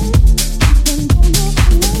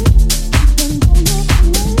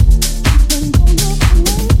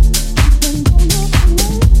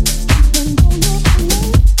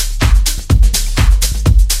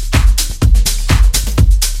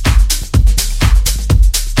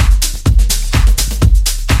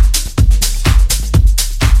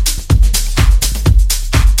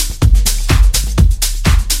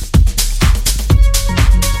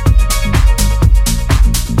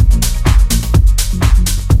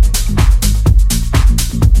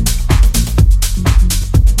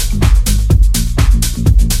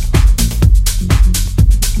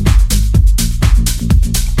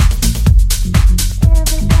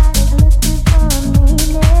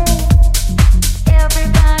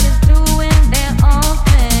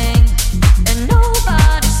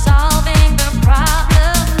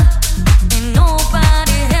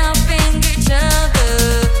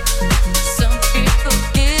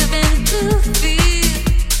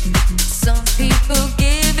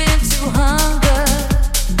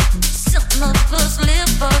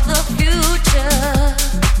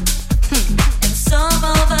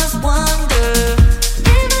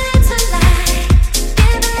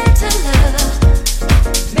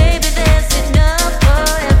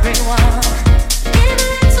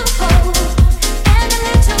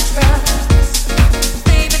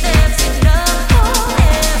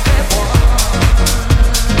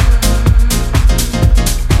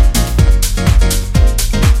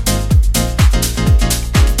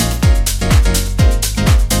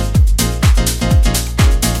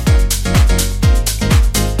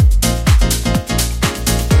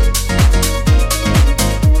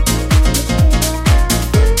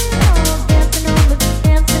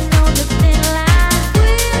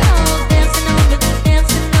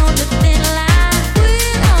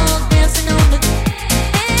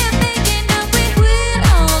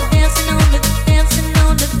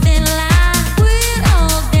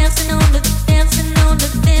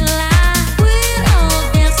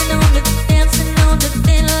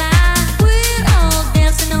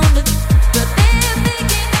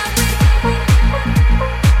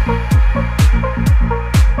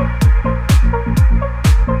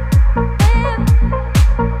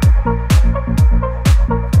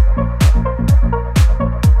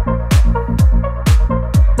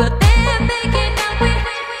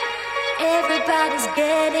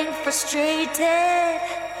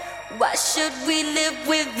 Why should we live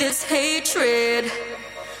with this hatred?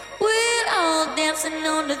 We're all dancing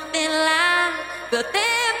on the thin line, but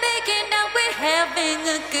they're making out we're having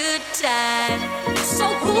a good time. So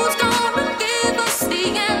who's gonna give us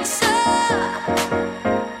the answer?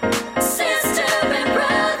 Sister and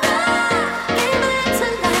brother, give it to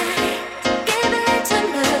light, give it to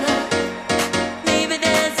love. Maybe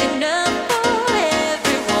there's enough for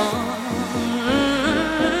everyone.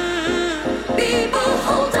 People,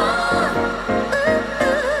 hold on.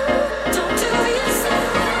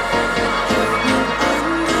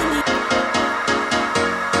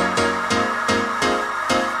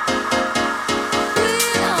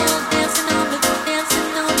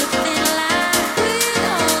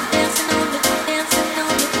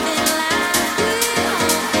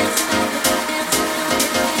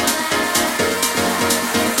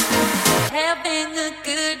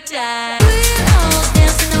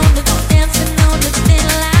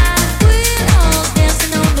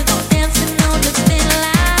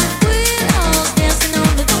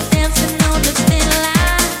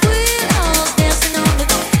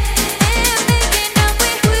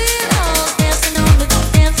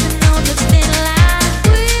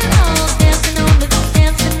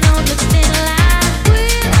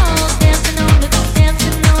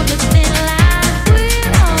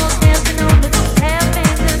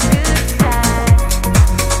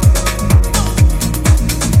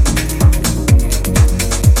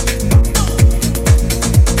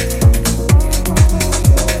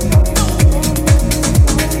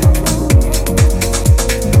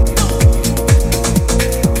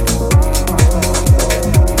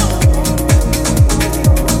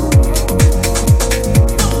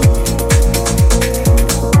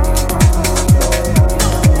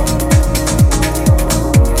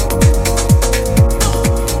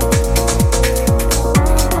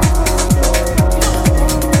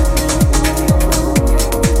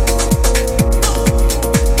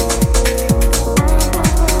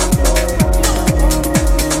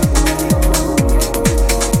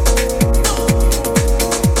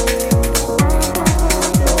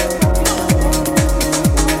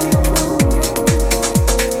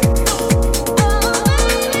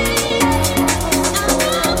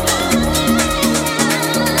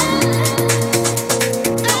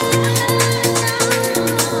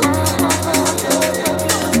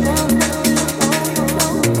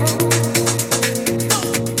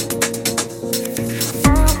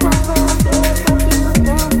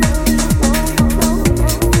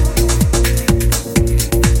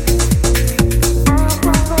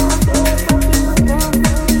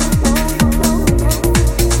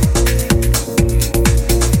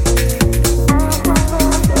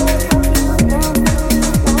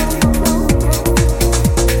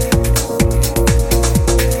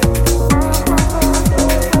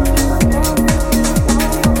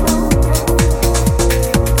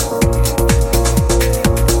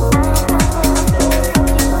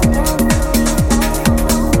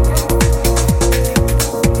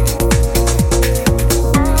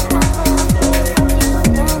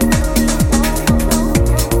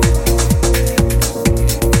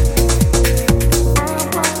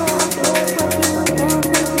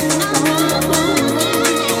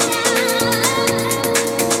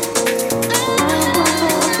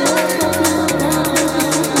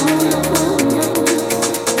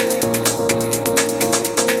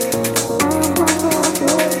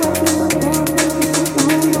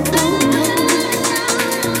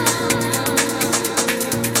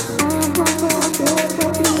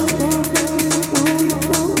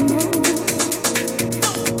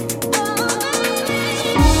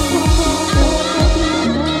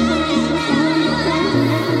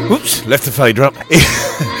 Whoops, left the fader up.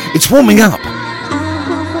 It's warming up.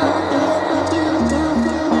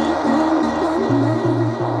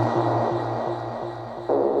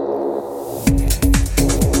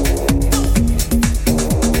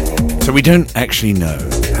 So we don't actually know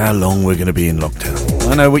how long we're going to be in lockdown.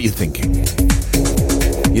 I know what you're thinking.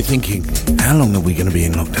 You're thinking, how long are we going to be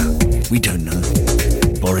in lockdown? We don't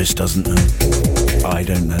know. Boris doesn't know. I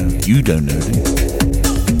don't know. You don't know, do you?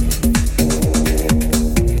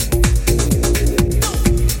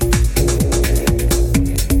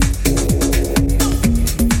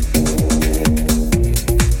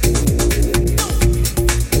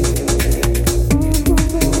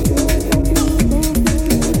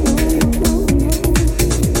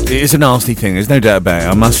 It is a nasty thing, there's no doubt about it.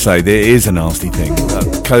 I must say, there is a nasty thing.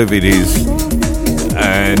 COVID is,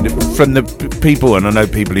 and from the people, and I know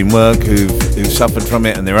people in work who've suffered from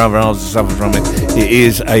it, and there are others who suffered from it, it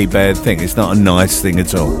is a bad thing. It's not a nice thing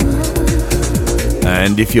at all.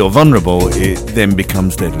 And if you're vulnerable, it then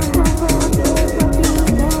becomes deadly.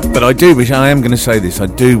 But I do wish, I am going to say this, I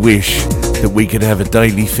do wish that we could have a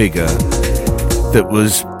daily figure that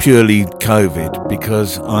was purely COVID,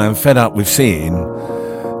 because I am fed up with seeing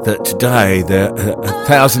that today there are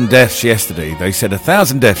 1,000 deaths yesterday. They said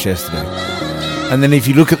 1,000 deaths yesterday. And then if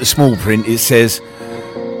you look at the small print, it says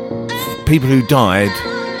people who died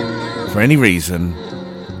for any reason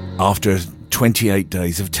after 28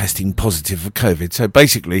 days of testing positive for COVID. So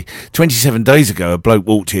basically, 27 days ago, a bloke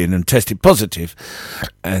walked in and tested positive,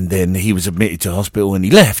 and then he was admitted to hospital and he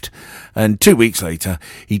left. And 2 weeks later,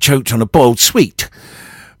 he choked on a boiled sweet.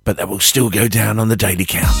 But that will still go down on the daily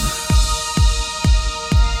count.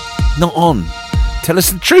 Not on. Tell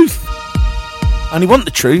us the truth. I only want the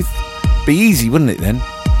truth. Be easy, wouldn't it then?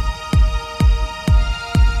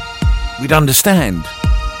 We'd understand.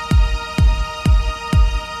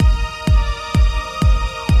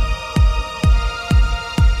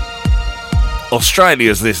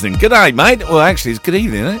 Australia's listening. G'day, mate. Well, actually, it's good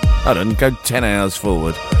evening, isn't it? I don't go 10 hours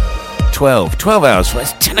forward. 12 hours forward.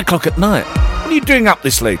 It's 10 o'clock at night. What are you doing up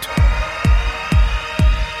this late?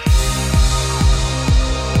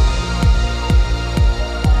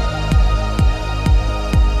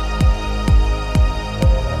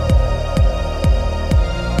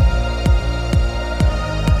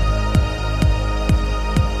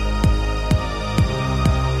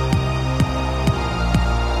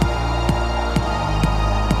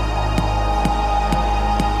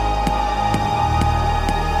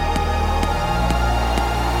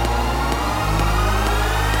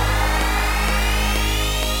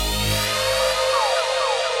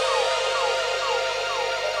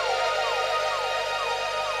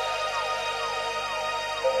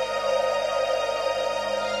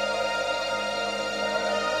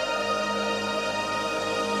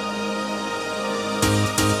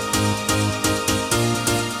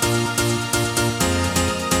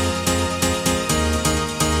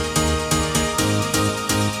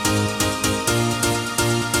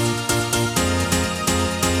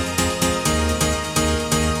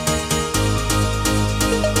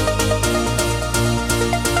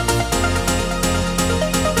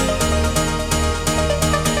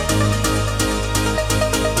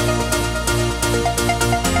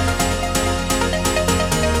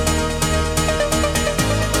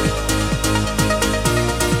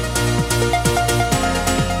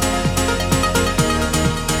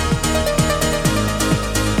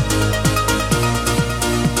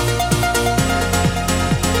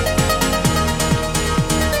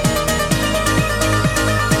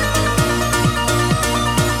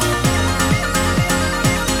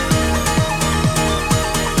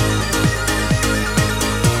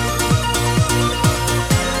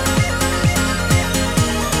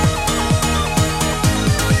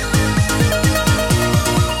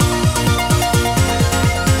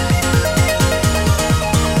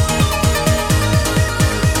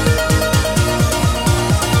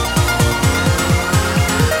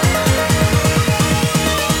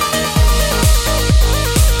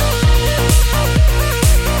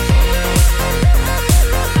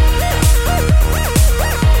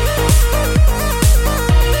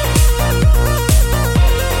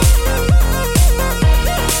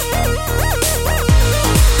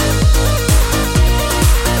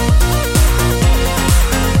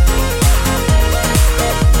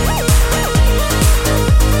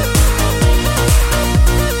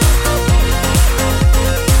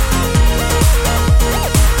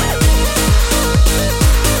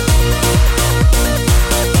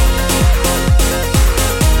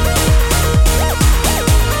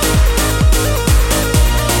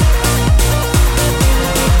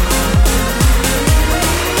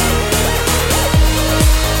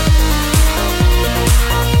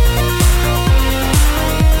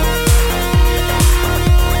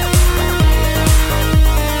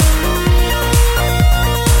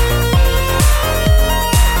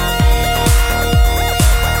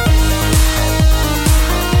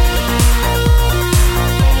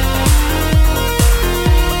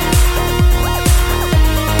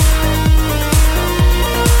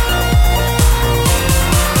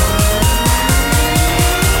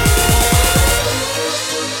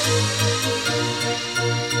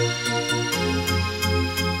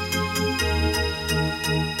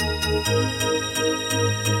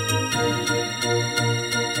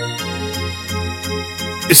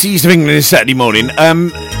 It's the East of England. It's Saturday morning.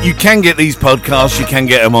 You can get these podcasts. You can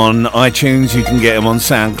get them on iTunes. You can get them on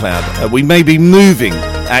SoundCloud. We may be moving,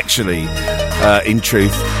 actually, in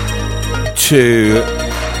truth, to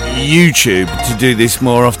YouTube to do this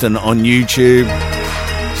more often on YouTube,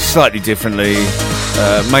 slightly differently,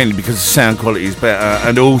 mainly because the sound quality is better,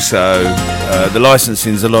 and also the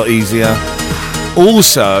licensing is a lot easier.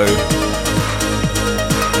 Also,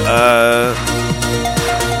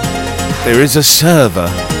 there is a server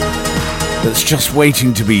that's just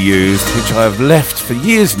waiting to be used, which I have left for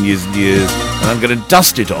years and years and years, and I'm going to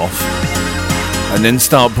dust it off and then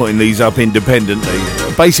start putting these up independently.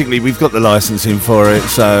 Basically, we've got the licensing for it,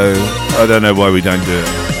 so I don't know why we don't do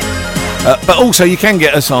it. But also, you can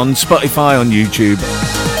get us on Spotify, on YouTube,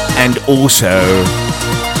 and also,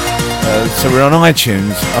 so we're on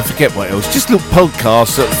iTunes. I forget what else. Just look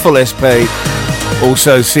podcasts at Full SP,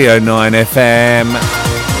 also CO9 FM,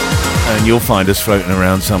 and you'll find us floating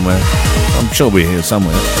around somewhere. I'm sure we're here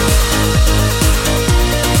somewhere.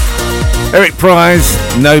 Eric Prize,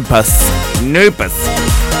 Nopus.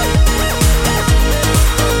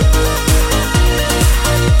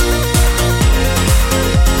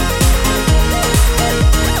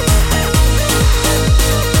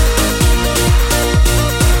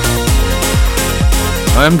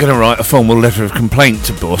 I am going to write a formal letter of complaint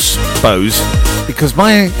to Bose, because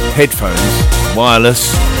my headphones,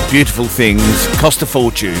 wireless, beautiful things, cost a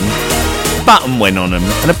fortune, button went on them,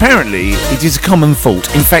 and apparently it is a common fault.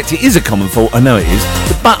 In fact, it is a common fault, I know it is.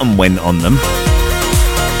 The button went on them,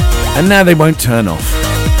 and now they won't turn off.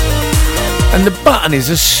 And the button is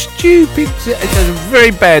it's a very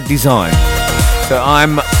bad design. So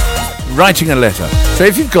I'm writing a letter. So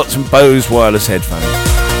if you've got some Bose wireless headphones,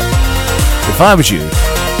 if I was you,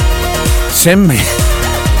 send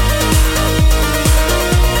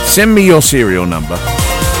me your serial number,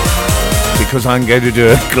 because I'm going to do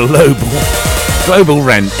a global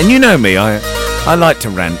rant. And you know me, I like to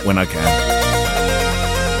rant when I can.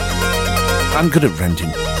 I'm good at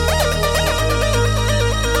ranting.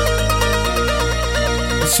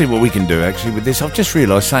 Let's see what we can do actually with this. I've just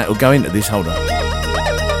realised something will go into this. Hold on.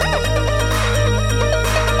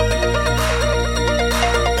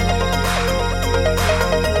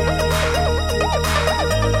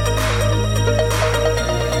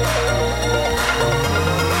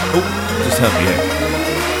 Help me out.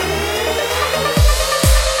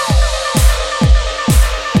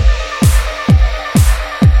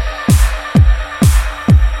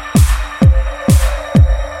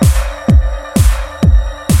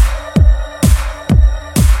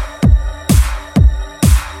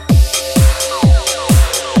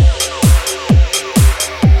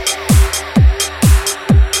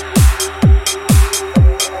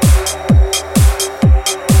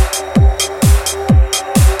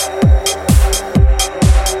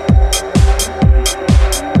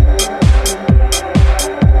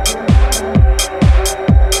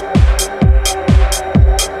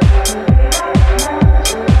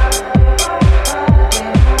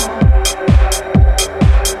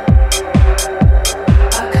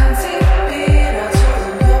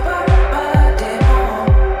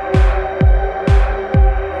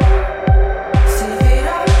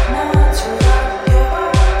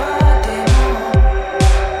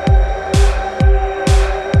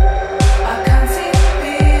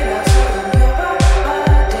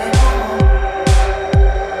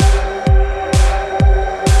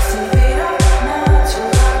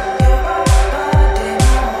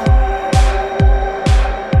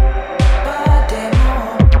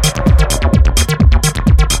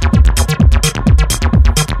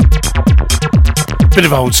 Bit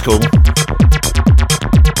of old school.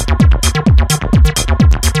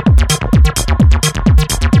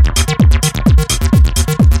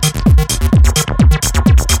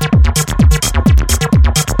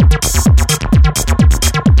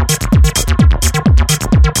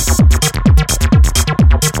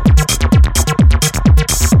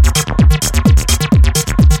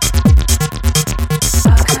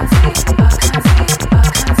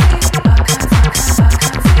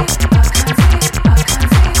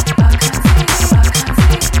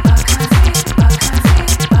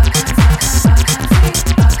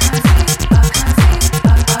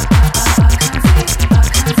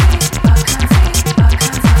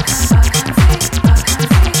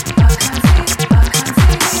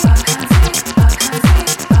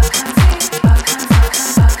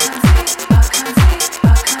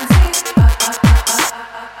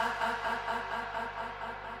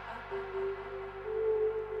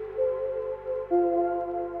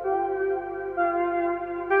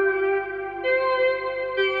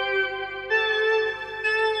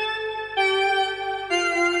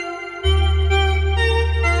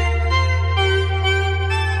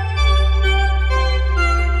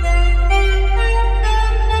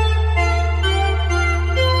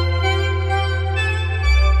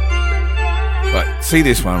 See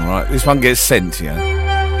this one, right? This one gets sent, yeah.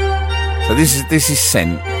 So this is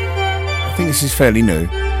sent. I think this is fairly new,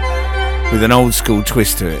 with an old school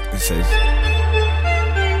twist to it. It says,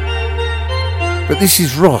 but this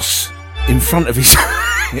is Ross in front of his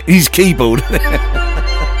his keyboard.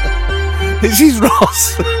 This is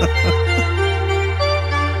Ross.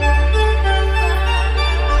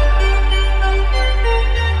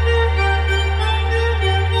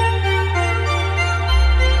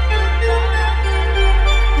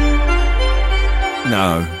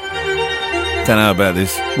 No. Don't know about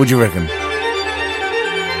this. What do you reckon?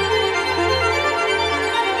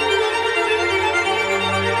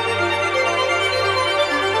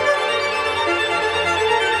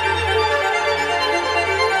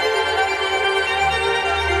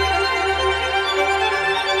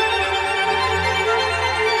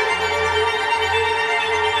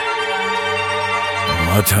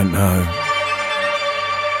 I don't know.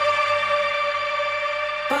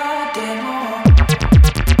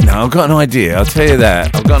 No, I've got an idea. I'll tell you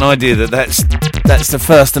that. I've got an idea that's the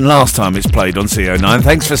first and last time it's played on CO9.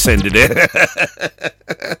 Thanks for sending it.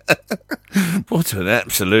 What an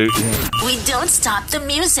absolute... We don't stop the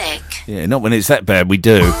music. Yeah, not when it's that bad, we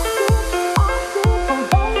do.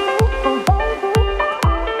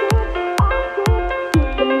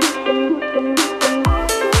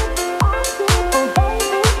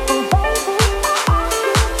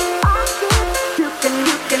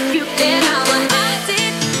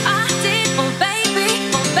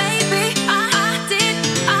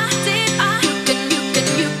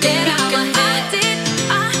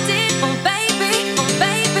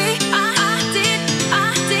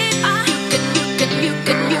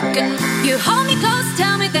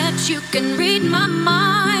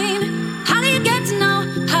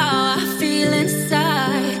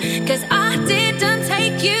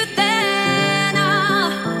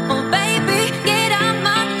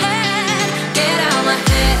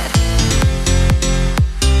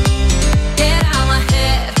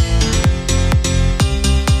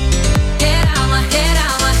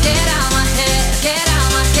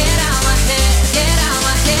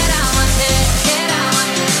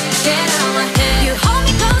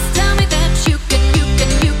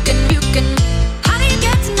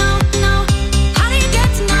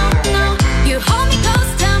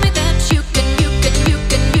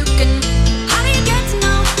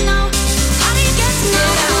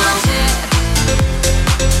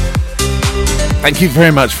 Thank you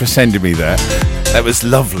very much for sending me that. That was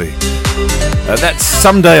lovely. That's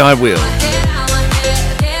Someday I Will.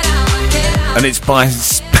 And it's by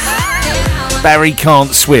Barry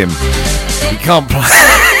Can't Swim. He can't play,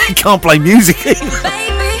 he can't play music.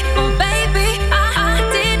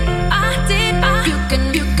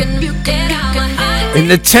 In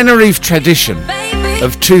the Tenerife tradition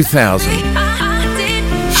of 2000.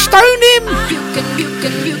 Stone him!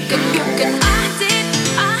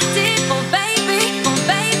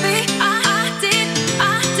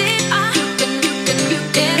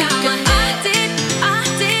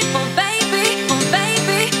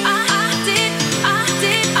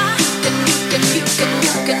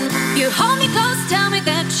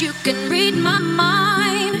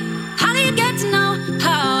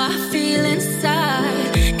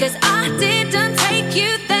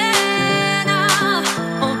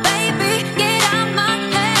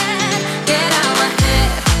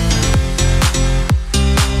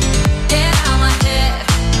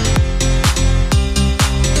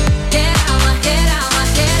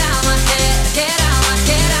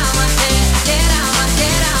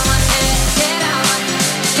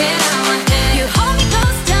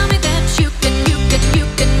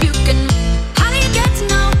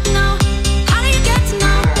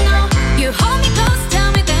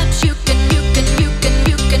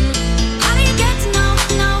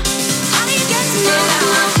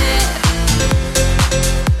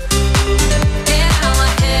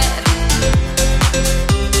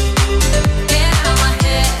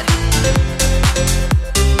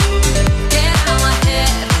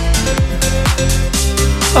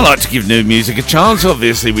 I like to give new music a chance,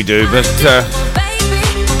 obviously we do, but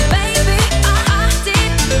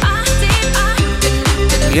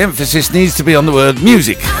the emphasis needs to be on the word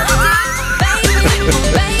music.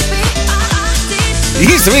 The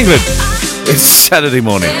East of England. It's Saturday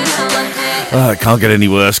morning. Oh, it can't get any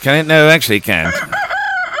worse, can it? No, actually it can.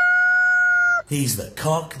 He's the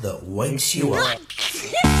cock that wakes you up.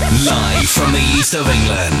 Live from the East of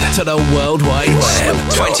England to the World Wide Web,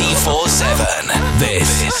 24/7.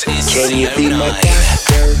 This is Can you be my CO9.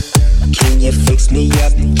 doctor? Can you fix me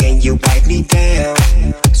up? Can you wipe me down?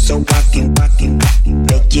 So I can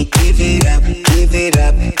make you give it up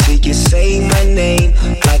till you say my name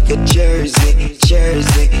like a jersey.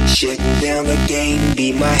 Shutting down the game,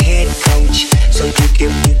 be my head coach, so you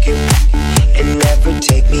can and never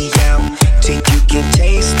take me out till you can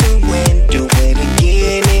taste the wind. Do it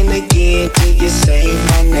again and again till you say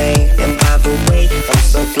my name. And by the way, I'm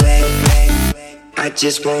so glad. I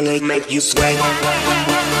just wanna make you sweat.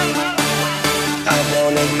 I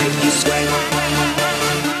wanna make you sweat.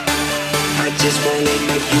 I just wanna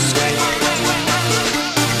make you sweat.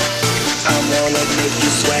 I wanna make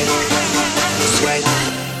you sweat.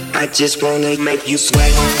 I just wanna make you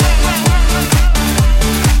sweat.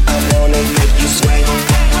 I wanna make you sweat.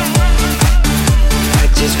 I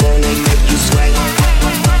just wanna make you sweat.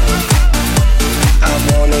 I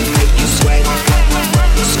wanna make you sweat.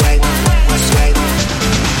 Sweat.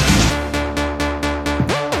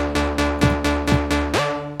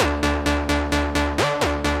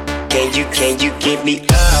 Can you give me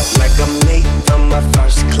up like I'm late from my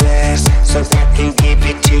first class, so I can give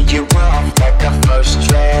it to you off like a first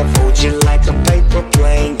draft? Hold you like a paper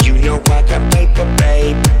plane, you know I got paper,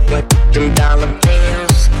 babe. But them dollar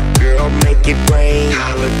bills, girl, make it rain.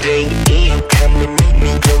 Holiday Inn, come and meet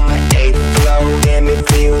me on my 8th floor. Damn, it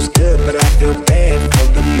feels good, but I feel bad for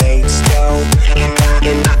the maids though.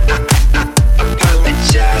 And I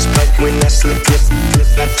apologize, but when I slip,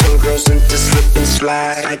 I turn girls into slip and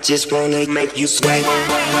slide. I just wanna make you sweat.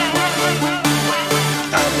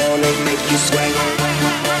 I wanna make you sweat.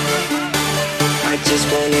 I just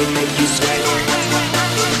wanna make you sweat.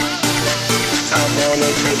 I wanna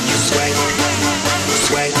make you sweat.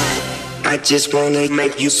 I just wanna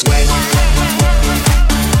make you sweat.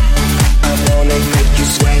 I wanna make you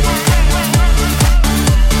sweat.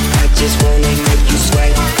 I just wanna make you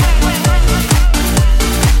sweat.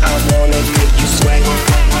 I wanna make you sweat.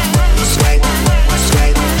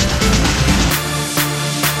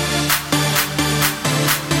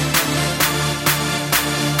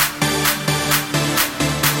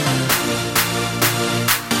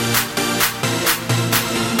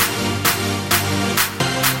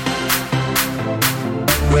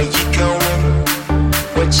 Where you going?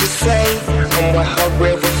 What you say? I'm with her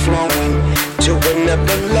river flowing to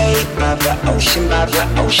another lake by the ocean,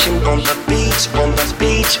 on the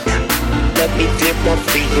beach. Let me dip my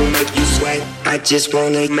feet and make you sweat. I just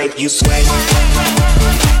wanna make you sweat.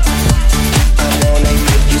 I wanna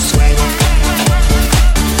make you sweat.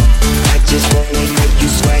 I just wanna make you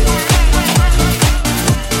sweat.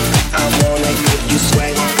 I wanna make you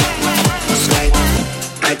sweat.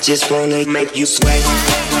 I just wanna make you sweat.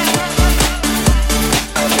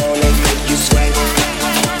 I wanna make you sweat.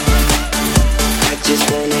 I just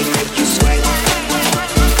wanna make you sweat.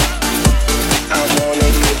 I wanna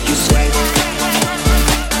make you sweat.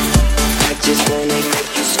 I just wanna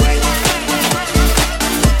make you sweat.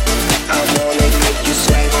 I wanna make you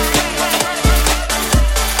sweat.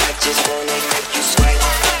 I just wanna make you sweat.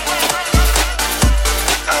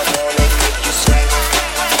 I wanna make you sweat.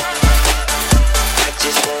 I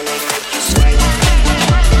just wanna make you sweat.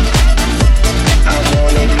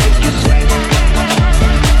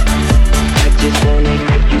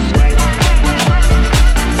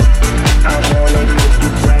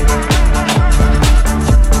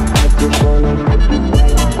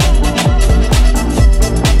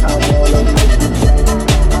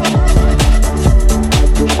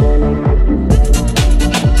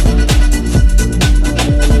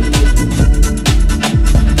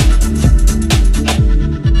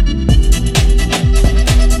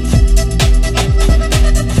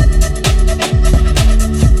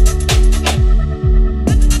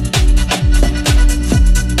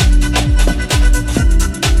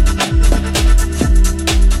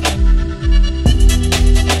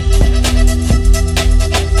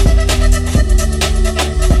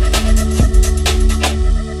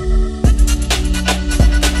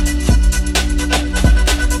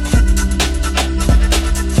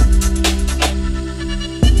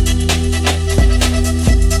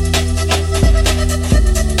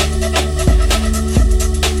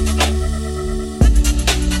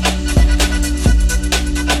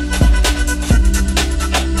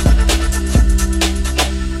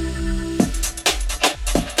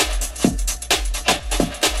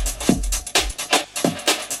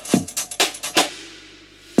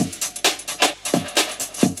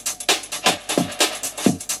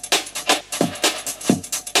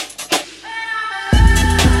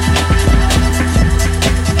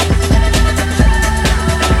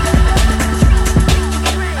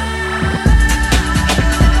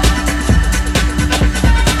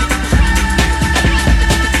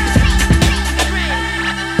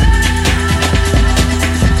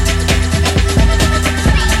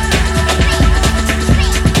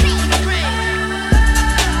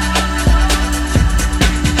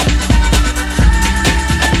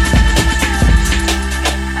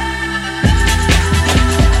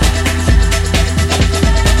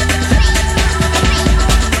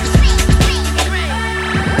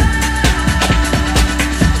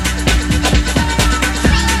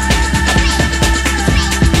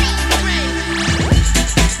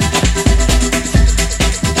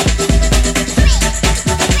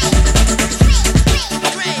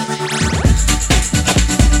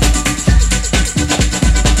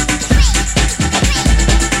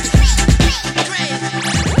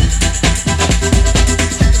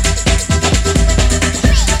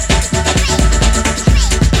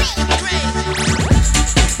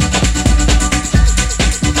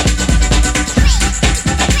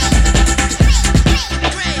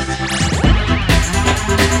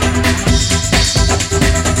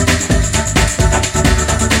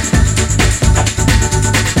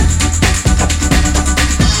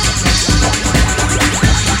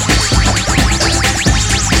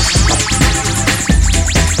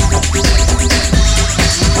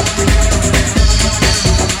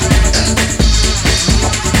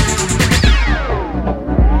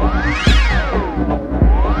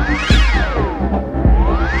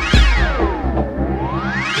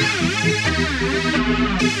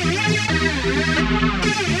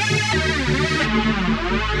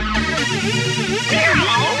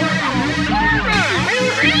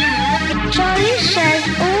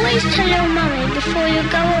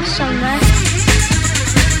 out somewhere.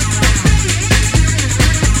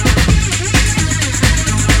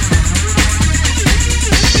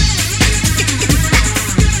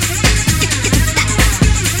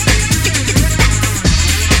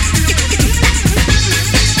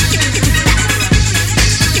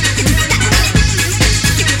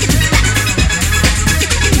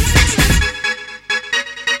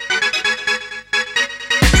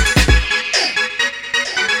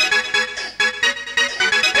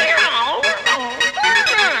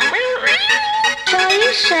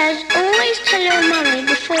 Says always tell your mummy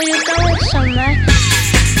before you go out somewhere.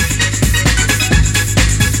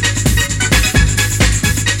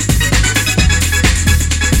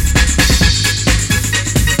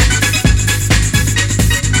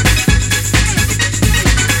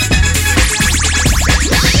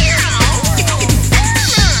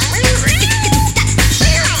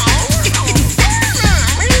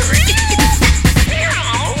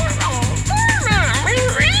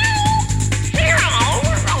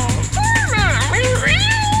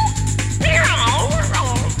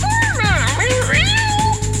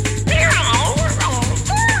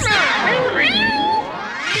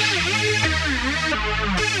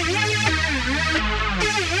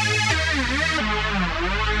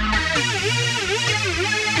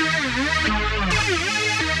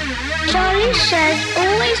 Charlie says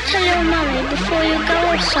always tell your mummy before you go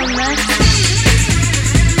out somewhere.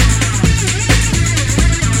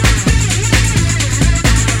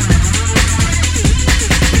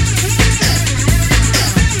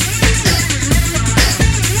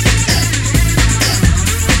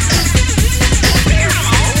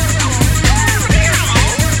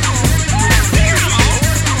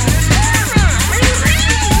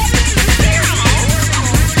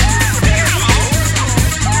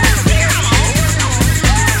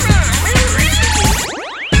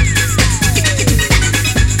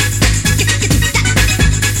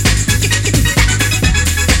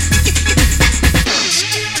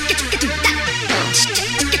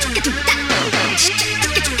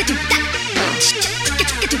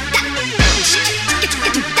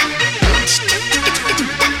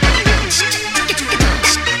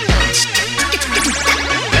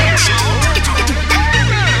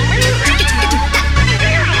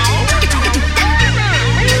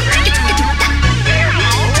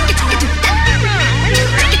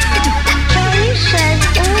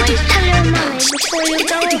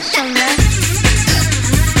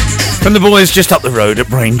 From the boys just up the road at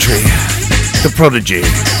Braintree, The Prodigy.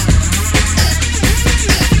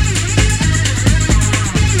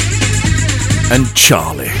 And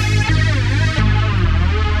Charlie.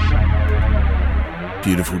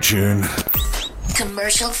 Beautiful tune.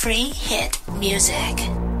 Commercial-free hit music.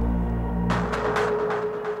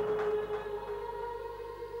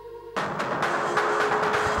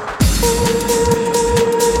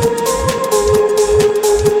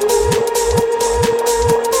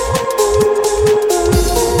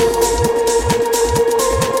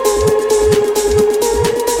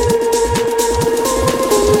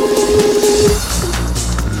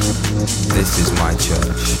 This is my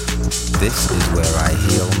church. This is where I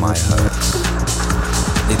heal my hurts.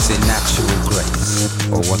 It's in natural grace,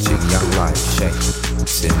 or watching young life shape.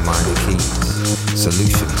 It's in minor keys,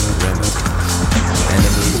 solutions and remedies.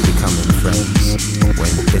 Enemies becoming friends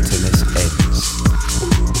when bitterness ends.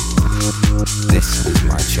 This is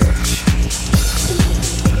my church.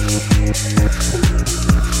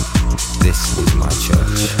 This is my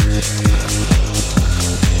church.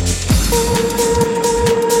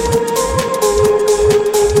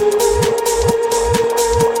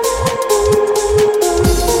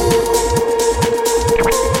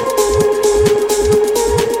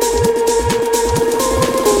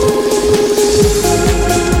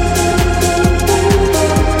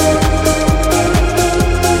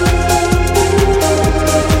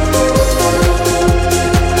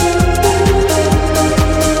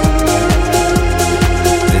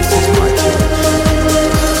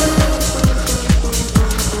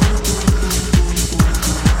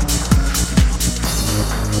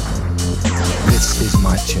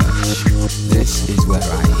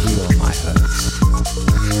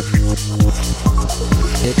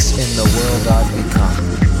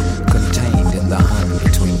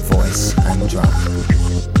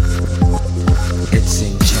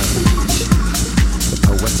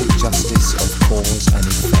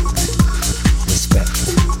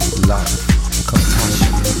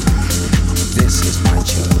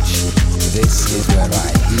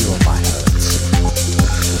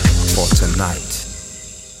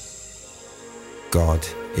 God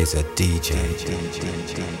is a DJ.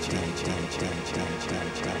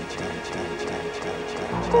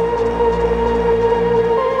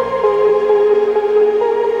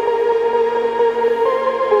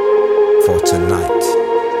 For tonight,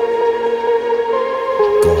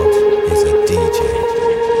 God is a DJ.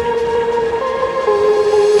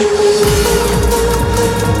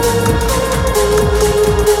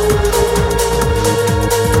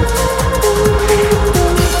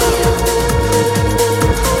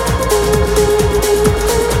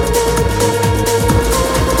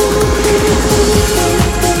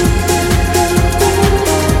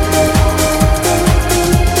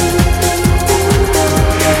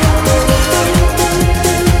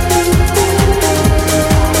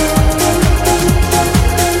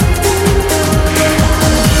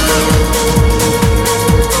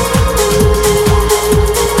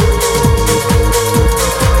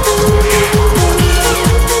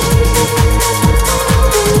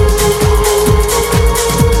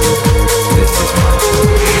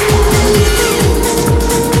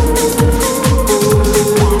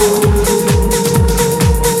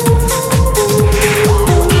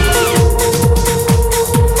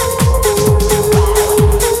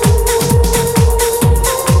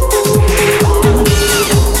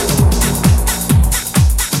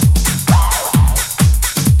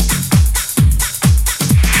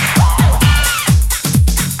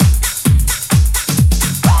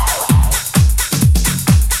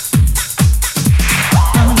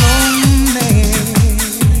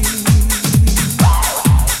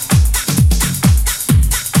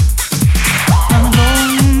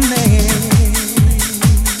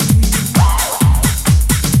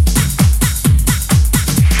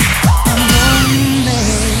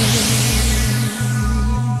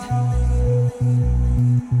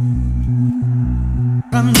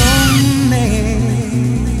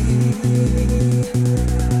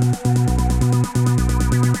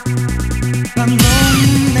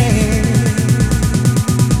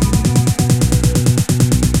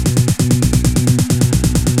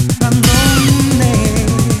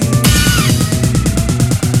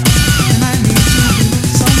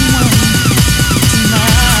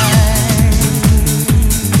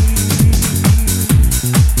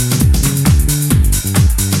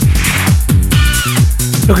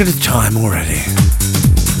 Look at the time already.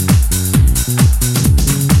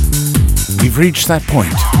 We've reached that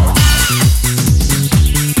point.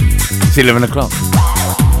 It's 11 o'clock.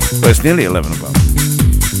 Well, it's nearly 11 o'clock.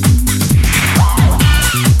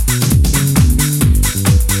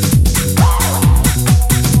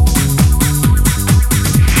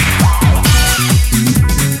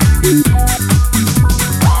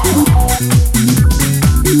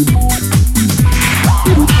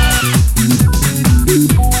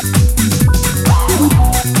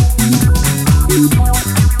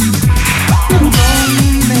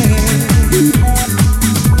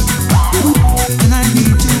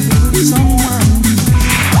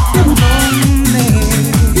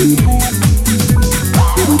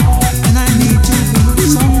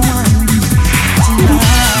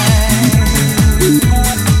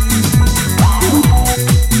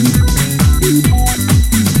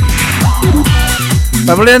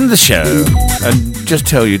 I will end the show and just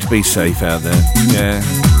tell you to be safe out there. Yeah,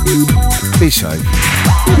 be safe.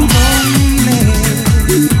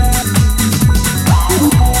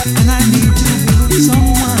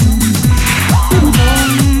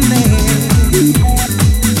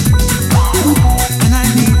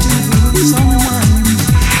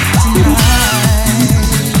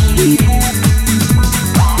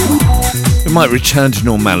 We might return to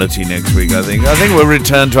normality next week, I think. I think we'll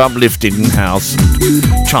return to uplifting house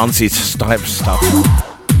and chancy type stuff.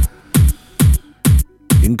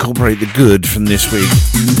 Incorporate the good from this week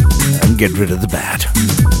and get rid of the bad.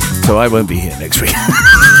 So I won't be here next week.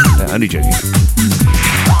 No, only joking.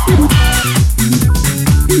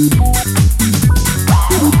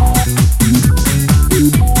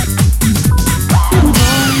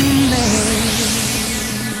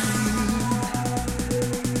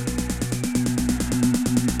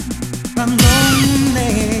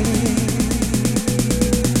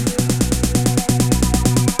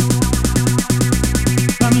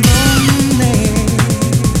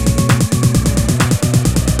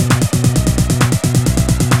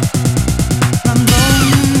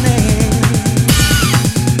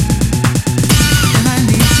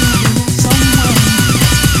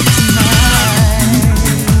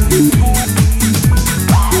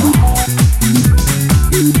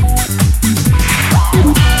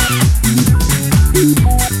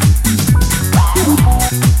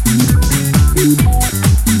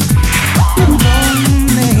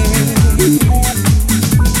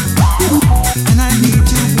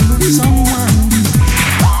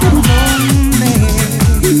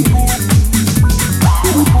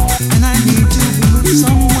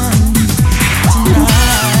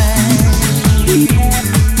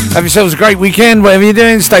 Have yourselves a great weekend, whatever you're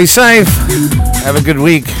doing. Stay safe. Have a good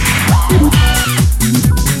week.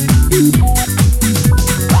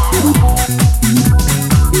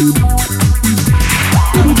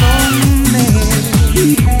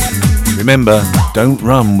 Remember, don't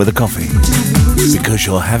run with a coffee because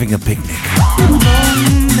you're having a picnic.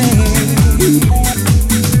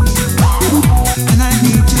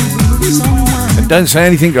 And don't say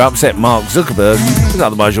anything to upset Mark Zuckerberg, because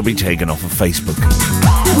otherwise you'll be taken off of Facebook.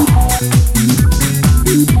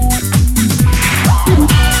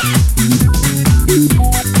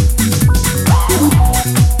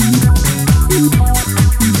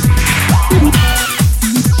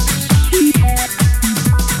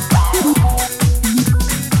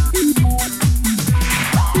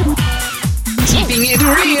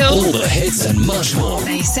 All the hits and much more.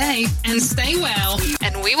 Stay safe and stay well,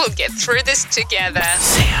 and we will get through this together.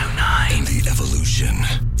 CO9. The evolution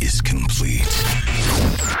is complete.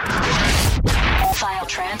 File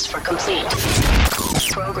transfer complete.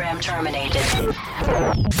 Program terminated.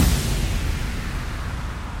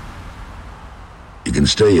 You can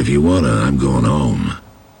stay if you wanna. I'm going home.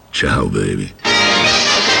 Ciao, baby.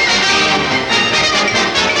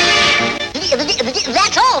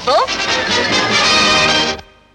 That's all, folks.